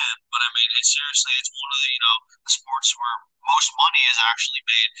understand, but I mean it's one of the sports where most money is actually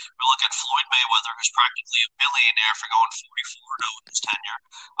made. We look at Floyd Mayweather, who's practically a billionaire for going 44-0 in his tenure.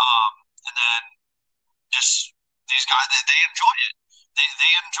 And then just these guys, they enjoy it.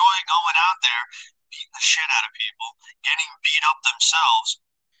 They enjoy going out there, beating the shit out of people, getting beat up themselves.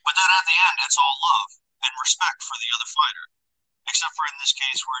 But then at the end, it's all love and respect for the other fighter. Except for in this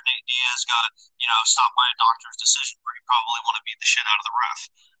case where Nate Diaz got, stopped by a doctor's decision where he probably want to beat the shit out of the ref.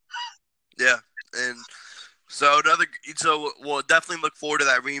 Yeah, and so we'll definitely look forward to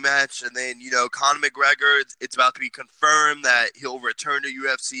that rematch. And then, Conor McGregor, it's about to be confirmed that he'll return to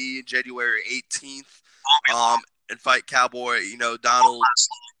UFC January 18th, and fight Cowboy, Donald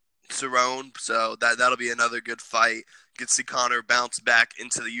Cerrone. So that'll be another good fight. Get to see Conor bounce back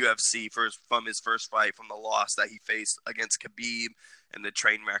into the UFC from his first fight, from the loss that he faced against Khabib and the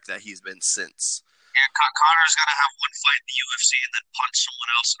train wreck that he's been since. Yeah, Conor's going to have one fight in the UFC and then punch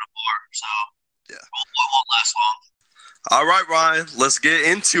someone else in a bar. So yeah, it won't last long. All right, Ryan, let's get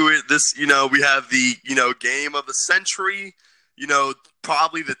into it. This, we have the, game of the century,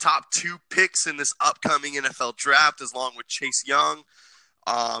 probably the top two picks in this upcoming NFL draft, along with Chase Young.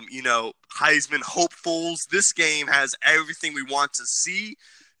 Heisman hopefuls. This game has everything we want to see.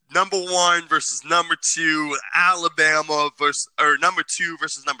 Number 1 versus number 2, Alabama number 2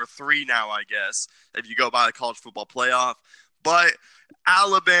 versus number 3 now, I guess, if you go by the college football playoff. But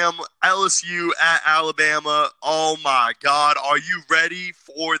Alabama, LSU at Alabama, oh my God, are you ready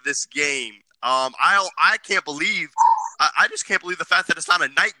for this game? I can't believe, I just can't believe the fact that it's not a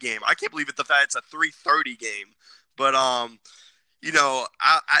night game. I can't believe the fact it's a 3:30 game. But, and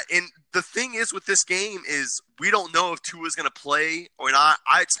the thing is with this game is we don't know if Tua's going to play or not.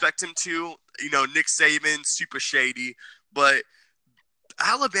 I expect him to. Nick Saban, super shady. But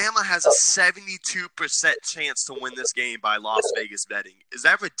Alabama has a 72% chance to win this game by Las Vegas betting. Is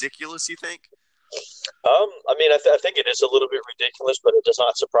that ridiculous, you think? I think it is a little bit ridiculous, but it does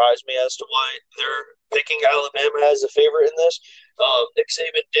not surprise me as to why they're picking Alabama as a favorite in this. Nick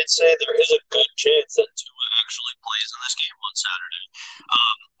Saban did say there is a good chance that Tua actually plays in this game on Saturday.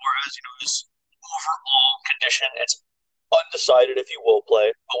 Whereas, his overall condition, it's undecided if he will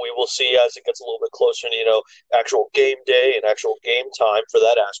play, but we will see as it gets a little bit closer to, actual game day and actual game time for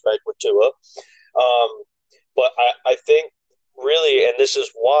that aspect with Tua. But I think really, and this is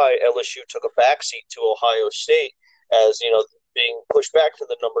why LSU took a backseat to Ohio State as, being pushed back to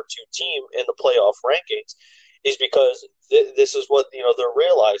the number 2 team in the playoff rankings, is because this is what, they're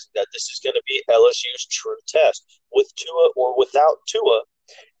realizing, that this is going to be LSU's true test, with Tua or without Tua,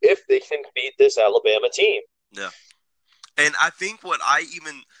 if they can beat this Alabama team. Yeah. And I think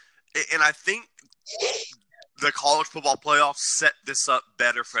I think the college football playoffs set this up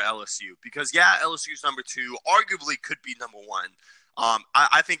better for LSU because, LSU's number 2 arguably could be number 1.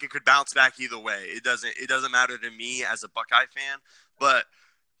 I think it could bounce back either way. It doesn't matter to me as a Buckeye fan, but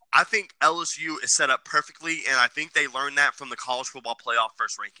I think LSU is set up perfectly, and I think they learned that from the college football playoff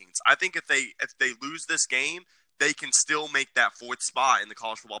first rankings. I think if they lose this game, they can still make that 4th spot in the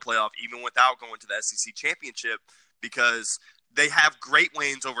college football playoff even without going to the SEC championship because they have great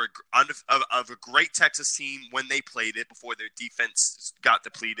wins over of a great Texas team when they played it before their defense got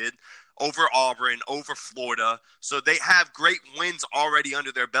depleted, over Auburn, over Florida. So they have great wins already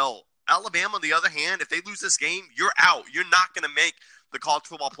under their belt. Alabama, on the other hand, if they lose this game, you're out. You're not going to make the college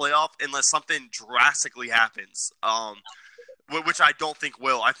football playoff unless something drastically happens, which I don't think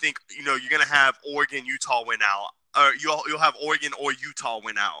will. I think, you're going to have Oregon, Utah win out. Or you'll have Oregon or Utah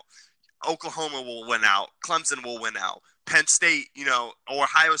win out. Oklahoma will win out. Clemson will win out. Penn State, or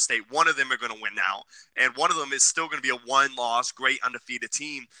Ohio State, one of them are going to win now. And one of them is still going to be a one-loss, great undefeated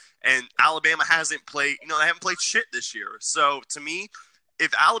team. And Alabama hasn't played, they haven't played shit this year. So, to me,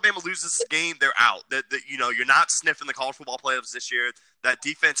 if Alabama loses this game, they're out. You're not sniffing the college football playoffs this year. That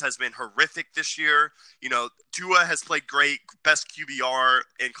defense has been horrific this year. Tua has played great, best QBR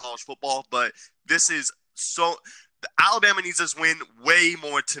in college football. But this is so – Alabama needs this win way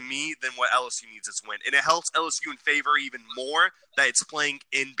more to me than what LSU needs this win. And it helps LSU in favor even more that it's playing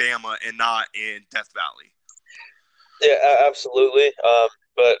in Bama and not in Death Valley. Yeah, absolutely.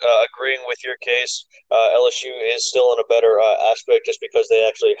 But agreeing with your case, LSU is still in a better aspect just because they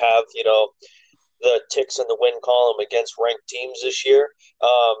actually have, the ticks in the win column against ranked teams this year.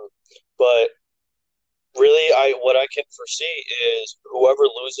 But really, I what I can foresee is whoever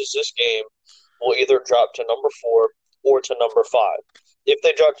loses this game will either drop to number 4 or to number 5. If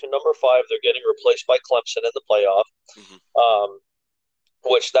they drop to number 5, they're getting replaced by Clemson in the playoff. Hmm. Um,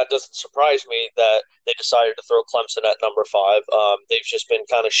 which that doesn't surprise me that they decided to throw Clemson at number 5. They've just been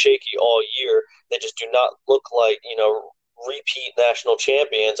kind of shaky all year. They just do not look like repeat national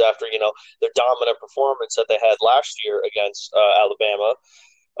champions after their dominant performance that they had last year against Alabama.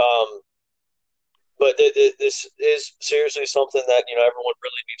 Um, but this is seriously something that everyone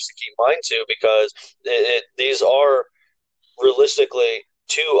really needs to keep mind to because these are realistically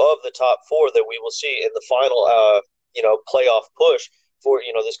two of the top 4 that we will see in the final playoff push for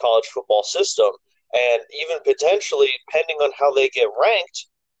this college football system, and even potentially depending on how they get ranked,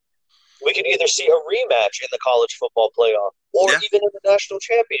 we could either see a rematch in the college football playoff or Yeah, even in the national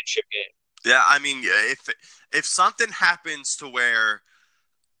championship game. yeah. I mean, if something happens to where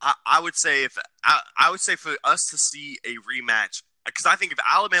I would say if I would say for us to see a rematch, because I think if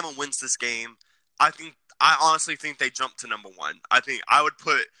Alabama wins this game, I honestly think they jump to number 1. I think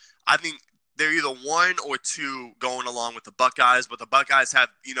they're either 1 or 2 going along with the Buckeyes, but the Buckeyes have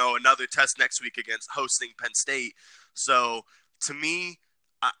another test next week against hosting Penn State. So to me,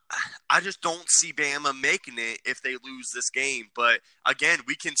 I, I just don't see Bama making it if they lose this game. But again,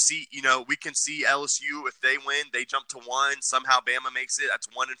 we can see LSU if they win, they jump to 1. Somehow Bama makes it. That's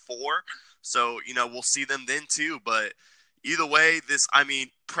 1-4. So we'll see them then too. But either way,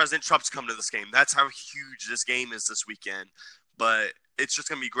 President Trump's come to this game. That's how huge this game is this weekend. But it's just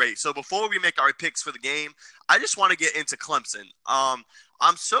gonna be great. So before we make our picks for the game, I just want to get into Clemson.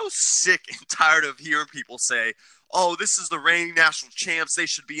 I'm so sick and tired of hearing people say, "Oh, this is the reigning national champs. They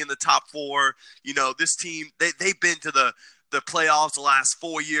should be in the top 4." This team they've been to the playoffs the last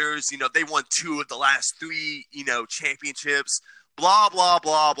 4 years. They won 2 of the last 3 championships. Blah blah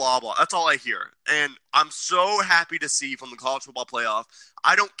blah blah blah. That's all I hear, and I'm so happy to see from the college football playoff.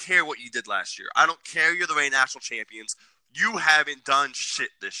 I don't care what you did last year. I don't care you're the reigning national champions. You haven't done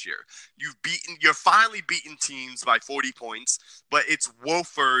shit this year. You're finally beaten teams by 40 points, but it's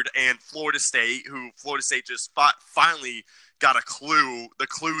Wofford and Florida State, who Florida State just finally got the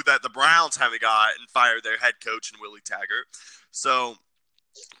clue that the Browns haven't got, and fired their head coach and Willie Taggart. So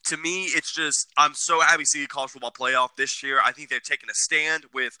to me, it's just I'm so happy to see a college football playoff this year. I think they're taking a stand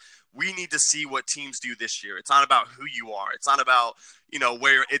with we need to see what teams do this year. It's not about who you are. It's not about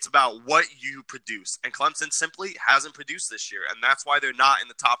where it's about what you produce. And Clemson simply hasn't produced this year, and that's why they're not in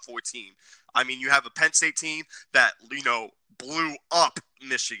the top 14. I mean, you have a Penn State team that blew up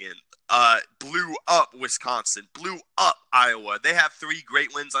Michigan, blew up Wisconsin, blew up Iowa. They have 3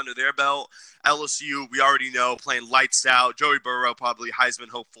 great wins under their belt. LSU, we already know, playing lights out. Joey Burrow, probably Heisman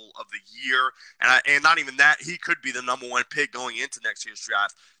hopeful of the year, and not even that, he could be the number 1 pick going into next year's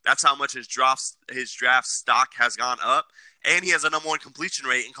draft. That's how much his draft stock has gone up, and he has a number 1 completion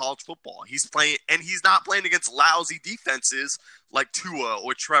rate in college football. He's not playing against lousy defenses like Tua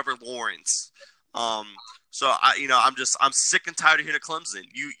or Trevor Lawrence. So I'm sick and tired of hearing Clemson.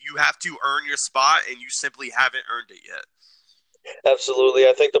 You have to earn your spot, and you simply haven't earned it yet. Absolutely.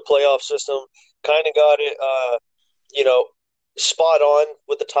 I think the playoff system kind of got it, spot on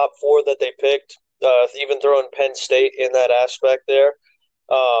with the top 4 that they picked, even throwing Penn State in that aspect there.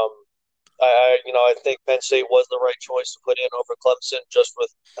 Um, I think Penn State was the right choice to put in over Clemson, just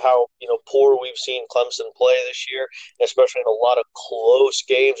with how poor we've seen Clemson play this year, especially in a lot of close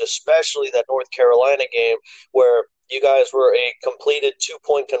games, especially that North Carolina game where you guys were a completed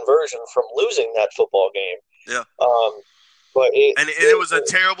 2-point conversion from losing that football game. Yeah. Um, but it was a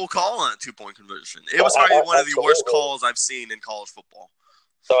terrible call on a 2-point conversion. It was probably one of the worst calls I've seen in college football.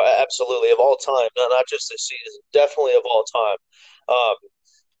 So absolutely, of all time, not just this season, definitely of all time.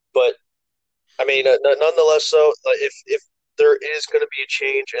 But I mean, nonetheless, so if there is going to be a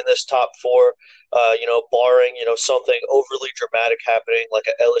change in this top 4, barring something overly dramatic happening like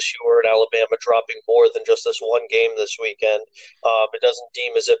an LSU or an Alabama dropping more than just this one game this weekend, it doesn't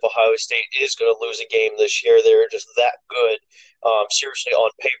deem as if Ohio State is going to lose a game this year. They're just that good. Seriously, on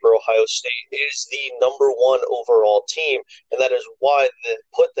paper, Ohio State is the number 1 overall team, and that is why they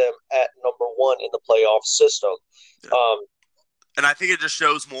put them at number 1 in the playoff system. Yeah. And I think it just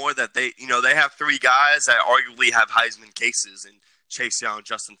shows more that they have 3 guys that arguably have Heisman cases in Chase Young,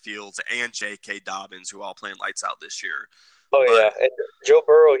 Justin Fields, and J.K. Dobbins, who are all playing lights out this year. Oh, yeah. And Joe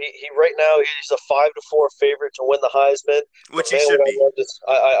Burrow, he right now, he's a 5-4 favorite to win the Heisman. Which he should be.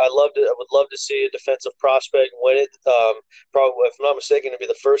 I would love to see a defensive prospect win it. Probably, if I'm not mistaken, it'd be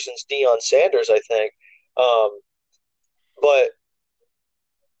the first since Deion Sanders, I think. But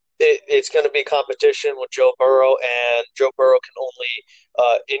it's going to be competition with Joe Burrow, and Joe Burrow can only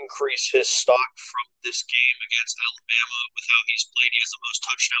increase his stock from this game against Alabama with how he's played. He has the most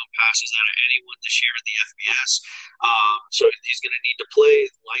touchdown passes out of anyone this year in the FBS. So he's going to need to play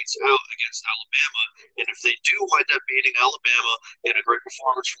lights out against Alabama. And if they do wind up beating Alabama in a great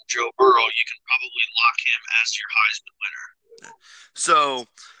performance from Joe Burrow, you can probably lock him as your Heisman winner. So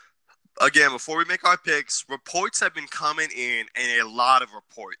again, before we make our picks, reports have been coming in, and a lot of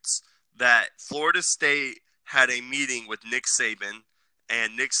reports, that Florida State had a meeting with Nick Saban,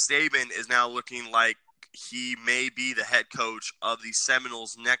 and Nick Saban is now looking like he may be the head coach of the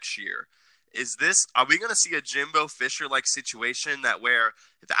Seminoles next year. Are we going to see a Jimbo Fisher-like situation that where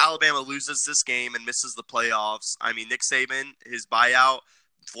if Alabama loses this game and misses the playoffs, I mean, Nick Saban, his buyout,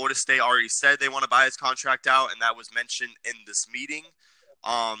 Florida State already said they want to buy his contract out, and that was mentioned in this meeting.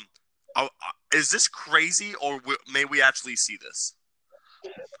 Is this crazy, or may we actually see this?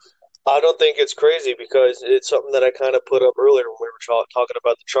 I don't think it's crazy because it's something that I kind of put up earlier when we were talking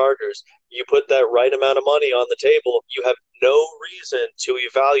about the Chargers. You put that right amount of money on the table, you have no reason to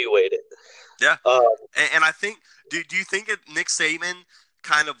evaluate it. Yeah, and I think, do you think Nick Saban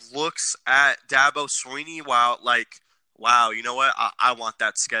kind of looks at Dabo Swinney while like, wow, you know what, I want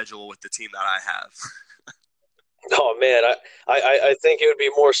that schedule with the team that I have. Oh man, I think it would be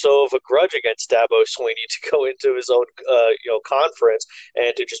more so of a grudge against Dabo Swinney to go into his own conference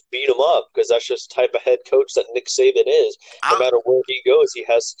and to just beat him up, because that's just the type of head coach that Nick Saban is. No matter where he goes, he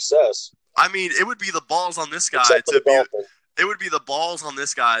has success. I mean, it would be the balls on this guy It would be the balls on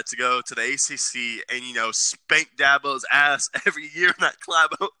this guy to go to the ACC and spank Dabo's ass every year in that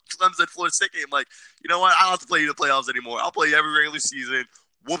Clemson Florida State game. Like, you know what? I don't have to play you in the playoffs anymore. I'll play you every regular season,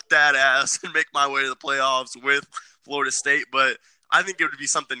 whoop that ass, and make my way to the playoffs with Florida State. But I think it would be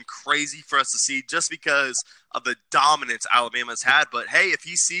something crazy for us to see just because of the dominance Alabama's had. But, hey, if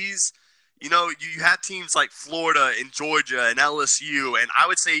he sees, you had teams like Florida and Georgia and LSU, and I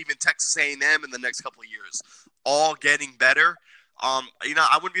would say even Texas A&M in the next couple of years, all getting better. I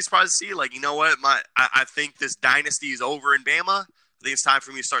wouldn't be surprised to see, like, you know what, I think this dynasty is over in Bama. I think it's time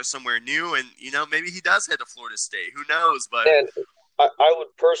for me to start somewhere new, and, maybe he does head to Florida State. Who knows? But and I would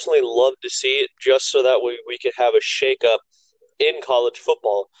personally love to see it just so that we could have a shakeup in college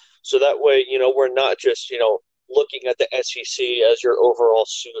football. So that way, we're not just, looking at the SEC as your overall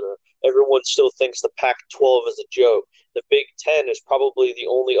suitor. Everyone still thinks the Pac-12 is a joke. The Big Ten is probably the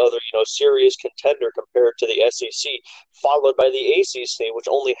only other, serious contender compared to the SEC, followed by the ACC, which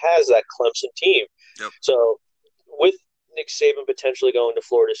only has that Clemson team. Yep. So with Nick Saban potentially going to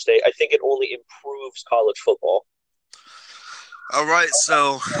Florida State, I think it only improves college football. All right,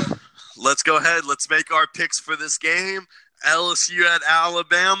 so let's go ahead. Let's make our picks for this game. LSU at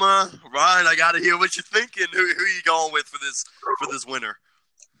Alabama. Ryan, I got to hear what you're thinking. Who are you going with for this winner?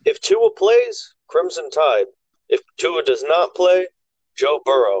 If Tua plays, Crimson Tide. If Tua does not play, Joe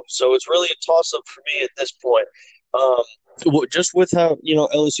Burrow. So it's really a toss-up for me at this point. Just with how,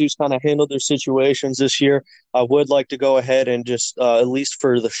 LSU's kind of handled their situations this year, I would like to go ahead and just, at least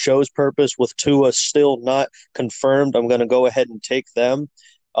for the show's purpose, with Tua still not confirmed, I'm going to go ahead and take them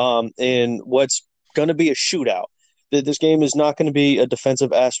in what's going to be a shootout. This game is not going to be a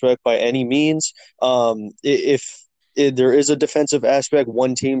defensive aspect by any means. If there is a defensive aspect,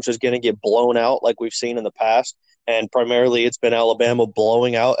 one team's just going to get blown out like we've seen in the past, and primarily it's been Alabama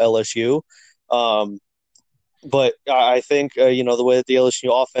blowing out LSU. But I think, the way that the LSU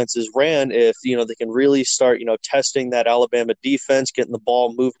offense is ran, if, they can really start, testing that Alabama defense, getting the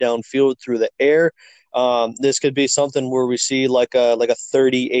ball moved downfield through the air, this could be something where we see like a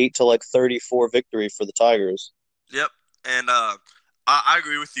 38 to 34 victory for the Tigers. Yep, and I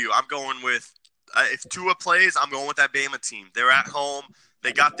agree with you. I'm going with if Tua plays, I'm going with that Bama team. They're at home.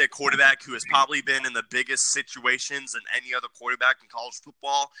 They got their quarterback who has probably been in the biggest situations than any other quarterback in college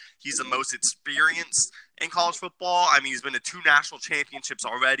football. He's the most experienced in college football. I mean, he's been to 2 national championships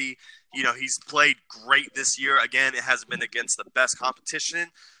already. He's played great this year. Again, it hasn't been against the best competition,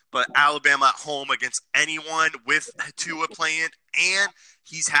 but Alabama at home against anyone with Tua playing, and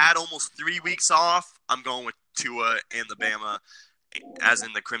he's had almost 3 weeks off. I'm going with Tua and the Bama, as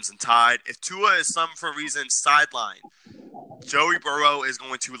in the Crimson Tide. If Tua is for reason sidelined, Joey Burrow is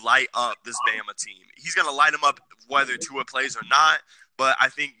going to light up this Bama team. He's going to light them up whether Tua plays or not, but I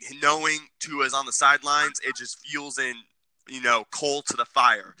think knowing Tua is on the sidelines, it just fuels in, coal to the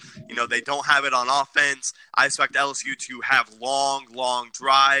fire. They don't have it on offense. I expect LSU to have long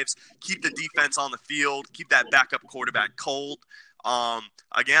drives, keep the defense on the field, keep that backup quarterback cold.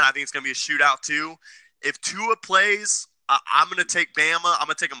 Again, I think it's going to be a shootout too. If Tua plays, I'm going to take Bama. I'm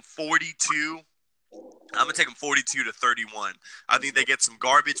going to take them 42 I'm gonna take them 42-31. I think they get some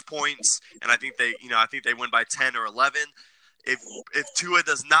garbage points, and I think they win by 10 or 11. If Tua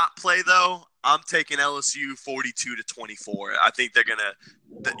does not play though, I'm taking LSU 42-24. I think they're gonna,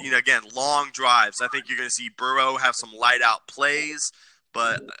 again, long drives. I think you're gonna see Burrow have some light out plays.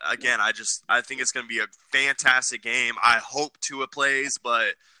 But again, I think it's gonna be a fantastic game. I hope Tua plays,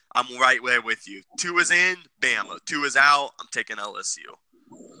 but I'm right there with you. Tua's in, Bama. Tua's out. I'm taking LSU.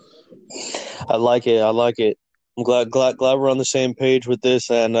 I like it. I like it. I'm glad we're on the same page with this.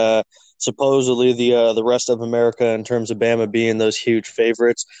 And supposedly the rest of America, in terms of Bama being those huge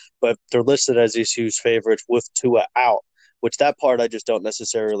favorites, but they're listed as these huge favorites with Tua out, which that part I just don't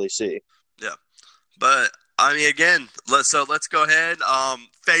necessarily see. Yeah. But I mean, again, let's go ahead.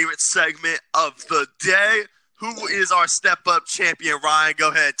 Favorite segment of the day. Who is our step up champion, Ryan? Go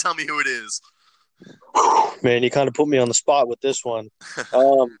ahead, tell me who it is. Man, you kind of put me on the spot with this one.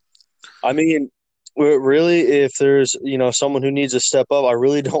 I mean, really, if there's someone who needs to step up, I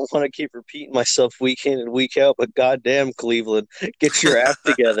really don't want to keep repeating myself week in and week out. But goddamn, Cleveland, get your act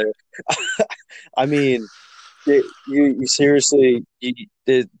together. I mean, you seriously,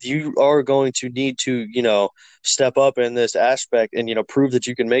 you are going to need to step up in this aspect and prove that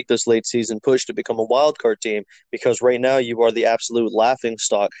you can make this late season push to become a wild card team, because right now you are the absolute laughing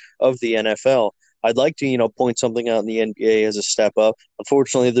stock of the NFL. I'd like to point something out in the NBA as a step up.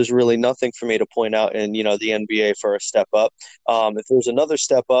 Unfortunately, there's really nothing for me to point out in the NBA for a step up. If there's another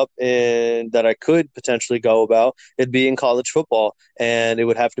step up in that I could potentially go about, it'd be in college football, and it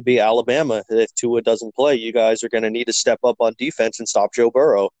would have to be Alabama. If Tua doesn't play, you guys are going to need to step up on defense and stop Joe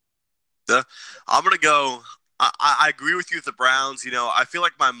Burrow. I'm gonna go. I agree with you with the Browns. I feel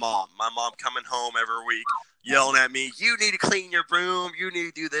like my mom. My mom coming home every week yelling at me, "You need to clean your room. You need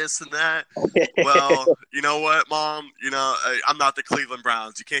to do this and that." Well, you know what, Mom? I'm not the Cleveland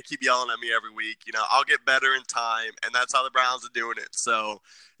Browns. You can't keep yelling at me every week. I'll get better in time, and that's how the Browns are doing it. So,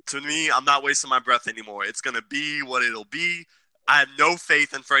 to me, I'm not wasting my breath anymore. It's gonna be what it'll be. I have no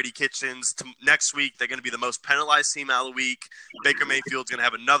faith in Freddie Kitchens. Next week, they're going to be the most penalized team out of the week. Baker Mayfield's going to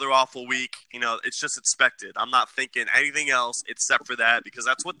have another awful week. It's just expected. I'm not thinking anything else except for that, because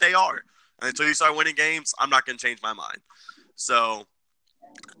that's what they are. And until you start winning games, I'm not going to change my mind. So,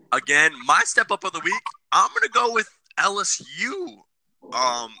 again, my step up of the week, I'm going to go with LSU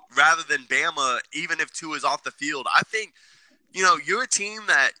rather than Bama, even if Tua is off the field. I think, you're a team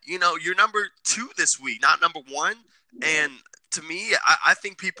that, you're number 2 this week, not number 1. And to me, I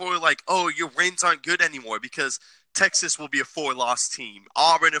think people are like, oh, your wins aren't good anymore because Texas will be a 4-loss team.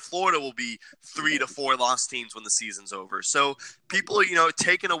 Auburn and Florida will be 3 to 4 loss teams when the season's over. So people are,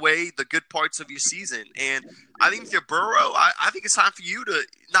 taking away the good parts of your season. And I think if you're Burrow, I think it's time for you to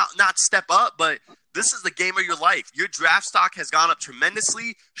not step up, but this is the game of your life. Your draft stock has gone up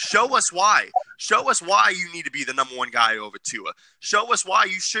tremendously. Show us why. Show us why you need to be the number 1 guy over Tua. Show us why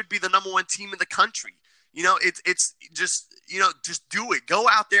you should be the number 1 team in the country. It's just do it. Go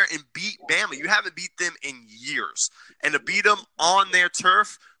out there and beat Bama. You haven't beat them in years. And to beat them on their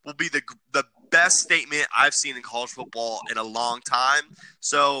turf will be the best statement I've seen in college football in a long time.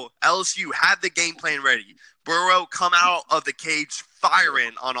 So LSU, have the game plan ready. Burrow, come out of the cage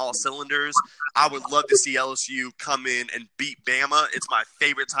firing on all cylinders. I would love to see LSU come in and beat Bama. It's my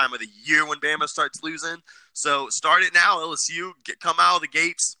favorite time of the year when Bama starts losing. So start it now, LSU. Come out of the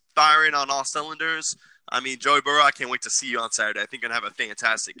gates firing on all cylinders. I mean, Joey Burrow, I can't wait to see you on Saturday. I think you're going to have a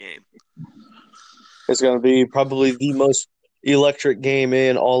fantastic game. It's going to be probably the most electric game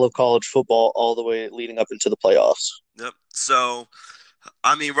in all of college football, all the way leading up into the playoffs. Yep. So,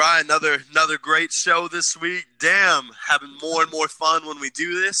 I mean, Ryan, another great show this week. Damn, having more and more fun when we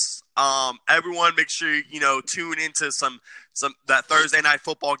do this. Everyone, make sure tune into some that Thursday night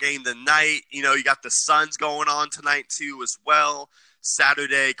football game tonight. You got the Suns going on tonight too as well.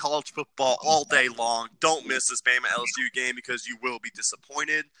 Saturday, college football all day long. Don't miss this Bama LSU game because you will be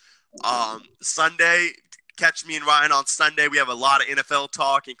disappointed. Sunday, catch me and Ryan on Sunday. We have a lot of NFL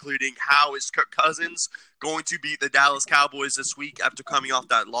talk, including how is Kirk Cousins going to beat the Dallas Cowboys this week after coming off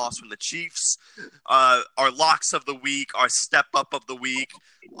that loss from the Chiefs. Our locks of the week, our step up of the week,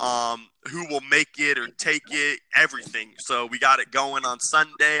 who will make it or take it, everything. So we got it going on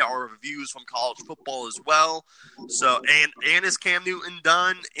Sunday. Our reviews from college football as well. So and is Cam Newton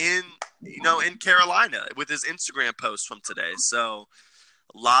done in Carolina with his Instagram post from today? So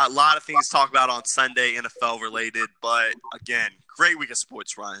a lot of things to talk about on Sunday, NFL related. But again, great week of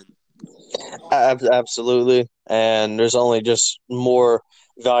sports, Ryan. Absolutely. And there's only just more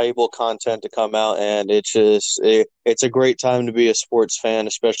valuable content to come out, and it's a great time to be a sports fan,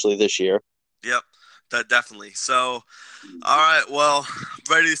 especially this year. Yep. That definitely. So, all right. Well,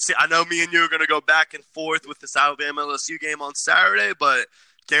 ready to see. I know me and you are going to go back and forth with this Alabama LSU game on Saturday, but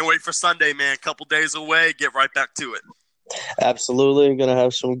can't wait for Sunday, man. A couple days away. Get right back to it. Absolutely. Going to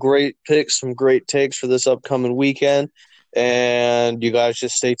have some great picks, some great takes for this upcoming weekend. And you guys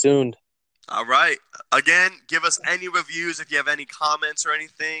just stay tuned. All right. Again, give us any reviews if you have any comments or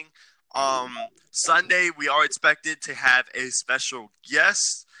anything. Sunday, we are expected to have a special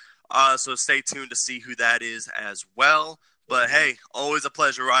guest. So stay tuned to see who that is as well. But hey, always a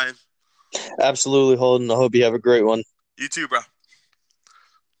pleasure, Ryan. Absolutely, Holden. I hope you have a great one. You too, bro.